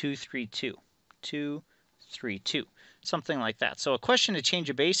 0.232. 232. Something like that. So a question to change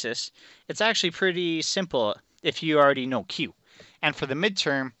a basis, it's actually pretty simple if you already know Q. And for the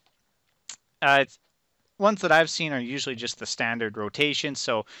midterm, ones that I've seen are usually just the standard rotation.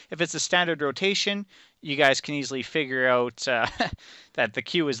 So if it's a standard rotation, you guys can easily figure out that the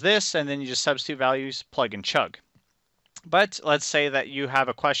Q is this, and then you just substitute values, plug and chug. But let's say that you have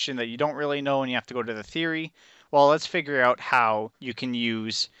a question that you don't really know and you have to go to the theory. Well, let's figure out how you can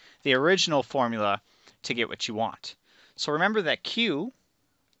use the original formula to get what you want. So remember that Q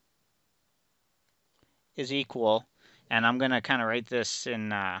is equal, and I'm going to kind of write this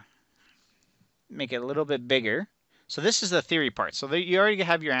in, make it a little bit bigger. So this is the theory part. So you already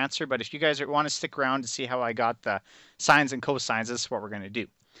have your answer, but if you guys want to stick around to see how I got the sines and cosines, this is what we're going to do.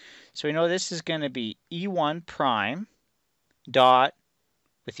 So we know this is going to be E1 prime dot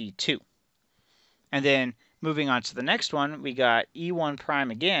with E2. And then moving on to the next one, we got E1 prime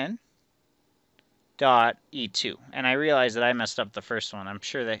again dot E2. And I realized that I messed up the first one. I'm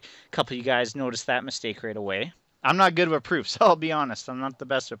sure that a couple of you guys noticed that mistake right away. I'm not good with proofs, I'll be honest. I'm not the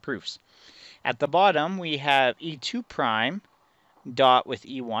best with proofs. At the bottom, we have E2 prime dot with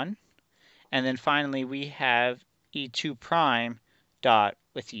E1. And then finally, we have E2 prime dot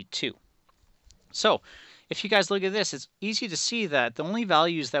with E2. So if you guys look at this, it's easy to see that the only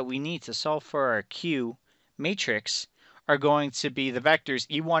values that we need to solve for our Q matrix are going to be the vectors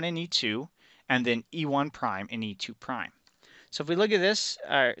E1 and E2, and then E1 prime and E2 prime. So if we look at this,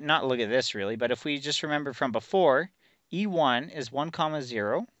 not look at this really, but if we just remember from before, E1 is 1,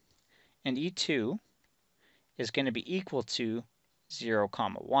 0, and E2 is going to be equal to 0,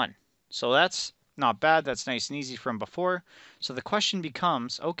 1. So that's not bad. That's nice and easy from before. So the question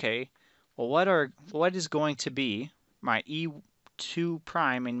becomes, okay, well, what is going to be my E2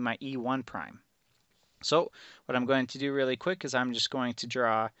 prime and my E1 prime? So what I'm going to do really quick is I'm just going to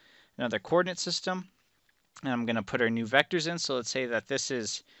draw another coordinate system, and I'm going to put our new vectors in. So let's say that this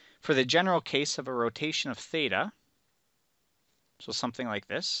is for the general case of a rotation of theta. So something like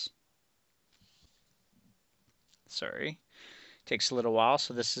this. Sorry, takes a little while.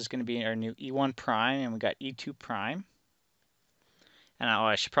 So this is going to be our new E1 prime, and we got E2 prime. And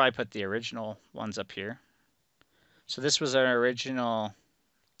I should probably put the original ones up here. So this was our original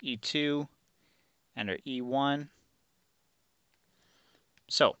E2 and our E1.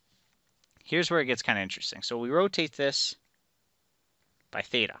 So here's where it gets kind of interesting. So we rotate this by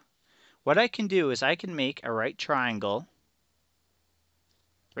theta. What I can do is I can make a right triangle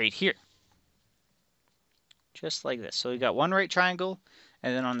right here. Just like this. So we got one right triangle,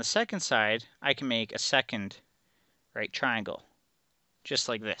 and then on the second side, I can make a second right triangle. Just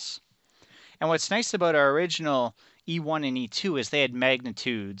like this. And what's nice about our original E1 and E2 is they had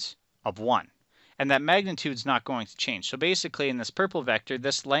magnitudes of 1. and that magnitude's not going to change. So basically in this purple vector,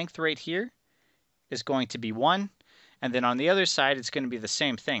 this length right here is going to be 1, and then on the other side it's going to be the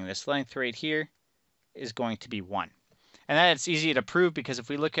same thing. This length right here is going to be 1. And that's easy to prove because if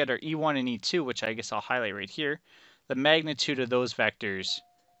we look at our E1 and E2, which I guess I'll highlight right here, the magnitude of those vectors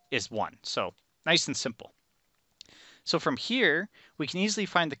is 1. So nice and simple. So from here, we can easily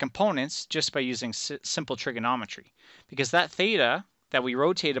find the components just by using simple trigonometry, because that theta that we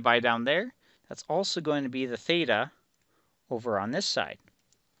rotated by down there, that's also going to be the theta over on this side.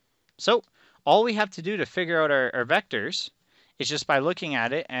 So all we have to do to figure out our vectors is just by looking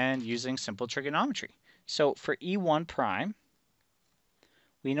at it and using simple trigonometry. So for E1 prime,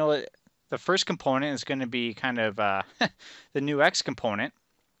 we know that the first component is going to be kind of the new x component,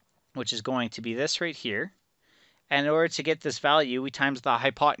 which is going to be this right here. And in order to get this value, we times the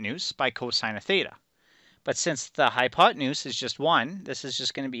hypotenuse by cosine of theta. But since the hypotenuse is just 1, this is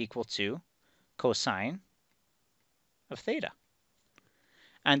just going to be equal to cosine of theta.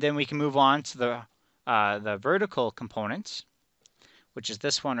 And then we can move on to the vertical components, which is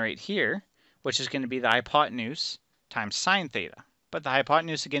this one right here, which is going to be the hypotenuse times sine theta. But the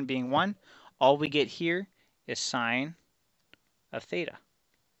hypotenuse, again, being 1, all we get here is sine of theta.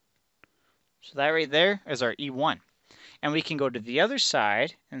 So that right there is our E1. And we can go to the other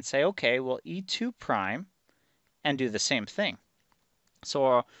side and say, okay, well, E2 prime, and do the same thing.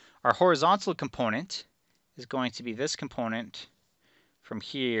 So our horizontal component is going to be this component from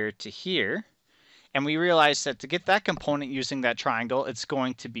here to here. And we realize that to get that component using that triangle, it's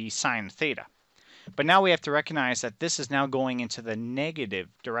going to be sine theta. But now we have to recognize that this is now going into the negative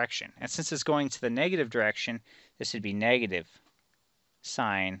direction. And since it's going to the negative direction, this would be negative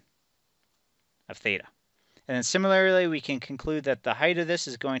sine of theta. And then similarly, we can conclude that the height of this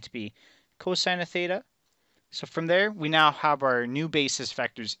is going to be cosine of theta. So from there, we now have our new basis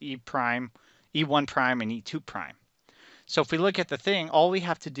vectors E prime, E1 prime, and E2 prime. So if we look at the thing, all we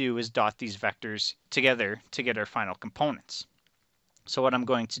have to do is dot these vectors together to get our final components. So what I'm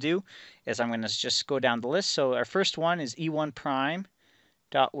going to do is I'm going to just go down the list. So our first one is E1 prime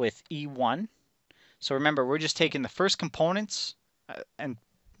dot with E1. So remember, we're just taking the first components and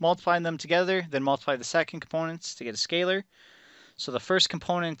multiplying them together, then multiply the second components to get a scalar. So the first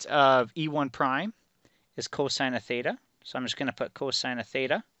component of E1 prime is cosine of theta. So I'm just going to put cosine of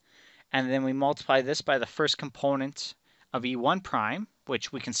theta. And then we multiply this by the first component of E1 prime,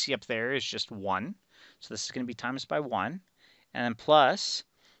 which we can see up there is just 1. So this is going to be times by 1. And then plus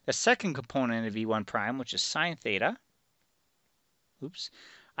the second component of E1 prime, which is sine theta. Oops.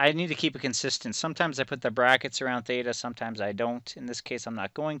 I need to keep it consistent. Sometimes I put the brackets around theta, sometimes I don't. In this case, I'm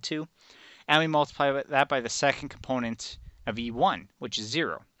not going to. And we multiply that by the second component of E1, which is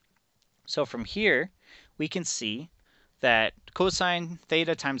 0. So from here, we can see that cosine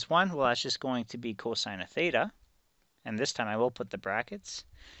theta times 1, well, that's just going to be cosine of theta. And this time I will put the brackets,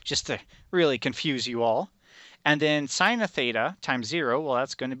 just to really confuse you all. And then sine of theta times 0, well,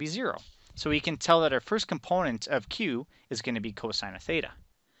 that's going to be 0. So we can tell that our first component of Q is going to be cosine of theta.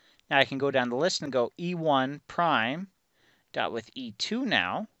 Now I can go down the list and go E1 prime dot with E2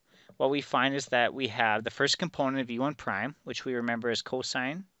 now. What we find is that we have the first component of E1 prime, which we remember as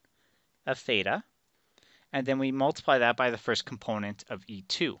cosine of theta. And then we multiply that by the first component of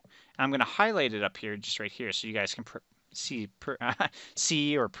E2. And I'm going to highlight it up here, just right here, so you guys can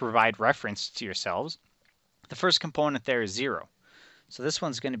see or provide reference to yourselves. The first component there is 0. So this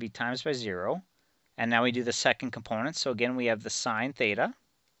one's going to be times by 0. And now we do the second component. So again, we have the sine theta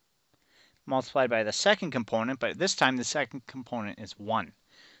multiplied by the second component, but this time the second component is 1.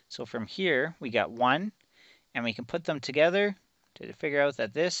 So from here, we got 1, and we can put them together to figure out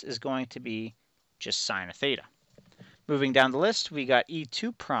that this is going to be just sine of theta. Moving down the list, we got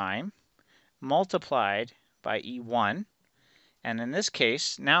E2 prime multiplied by E1. And in this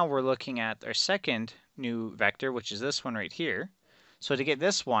case, now we're looking at our second new vector, which is this one right here. So to get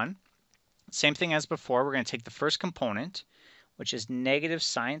this one, same thing as before, we're going to take the first component, which is negative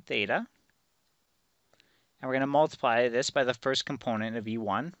sine theta. And we're going to multiply this by the first component of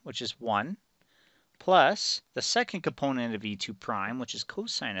E1, which is 1, plus the second component of E2 prime, which is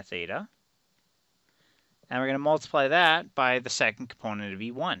cosine of theta. And we're going to multiply that by the second component of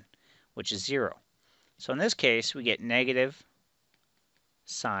E1, which is 0. So in this case, we get negative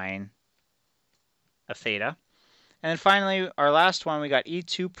sine of theta. And then finally, our last one, we got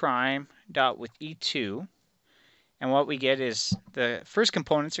E2 prime dot with E2. And what we get is the first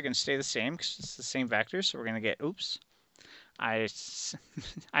components are going to stay the same because it's the same vector. So we're going to get, oops, I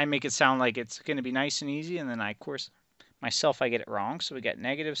make it sound like it's going to be nice and easy. And then of course, myself, I get it wrong. So we get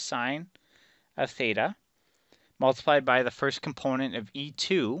negative sine of theta multiplied by the first component of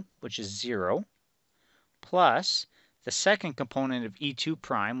E2, which is 0. plus the second component of E2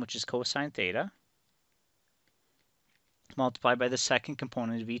 prime, which is cosine theta, multiplied by the second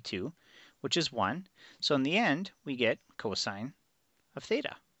component of E2, which is 1. So in the end, we get cosine of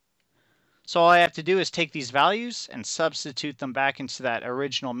theta. So all I have to do is take these values and substitute them back into that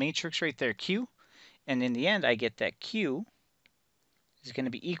original matrix right there, Q. And in the end, I get that Q is going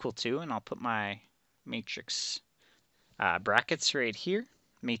to be equal to, and I'll put my matrix brackets right here,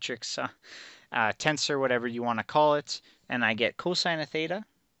 matrix tensor, whatever you want to call it, and I get cosine of theta.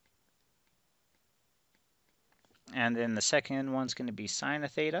 And then the second one's going to be sine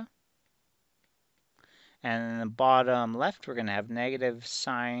of theta. And in the bottom left, we're going to have negative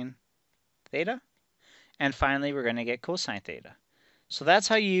sine theta. And finally, we're going to get cosine theta. So that's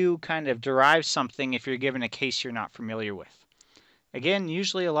how you kind of derive something if you're given a case you're not familiar with. Again,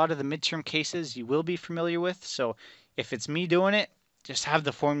 usually a lot of the midterm cases you will be familiar with. So if it's me doing it, just have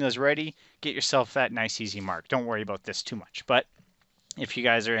the formulas ready. Get yourself that nice easy mark. Don't worry about this too much. But if you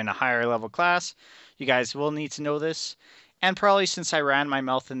guys are in a higher level class, you guys will need to know this. And probably since I ran my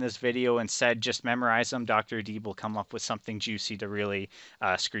mouth in this video and said just memorize them, Dr. Deeb will come up with something juicy to really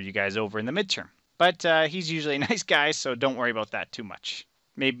screw you guys over in the midterm. But he's usually a nice guy, so don't worry about that too much.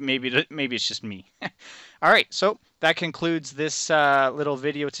 Maybe it's just me. All right, so that concludes this little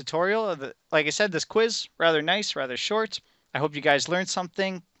video tutorial. Like I said, this quiz, rather nice, rather short. I hope you guys learned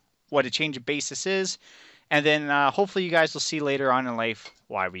something, what a change of basis is, and then hopefully you guys will see later on in life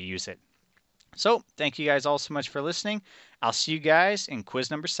why we use it. So thank you guys all so much for listening. I'll see you guys in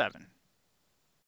quiz number 7.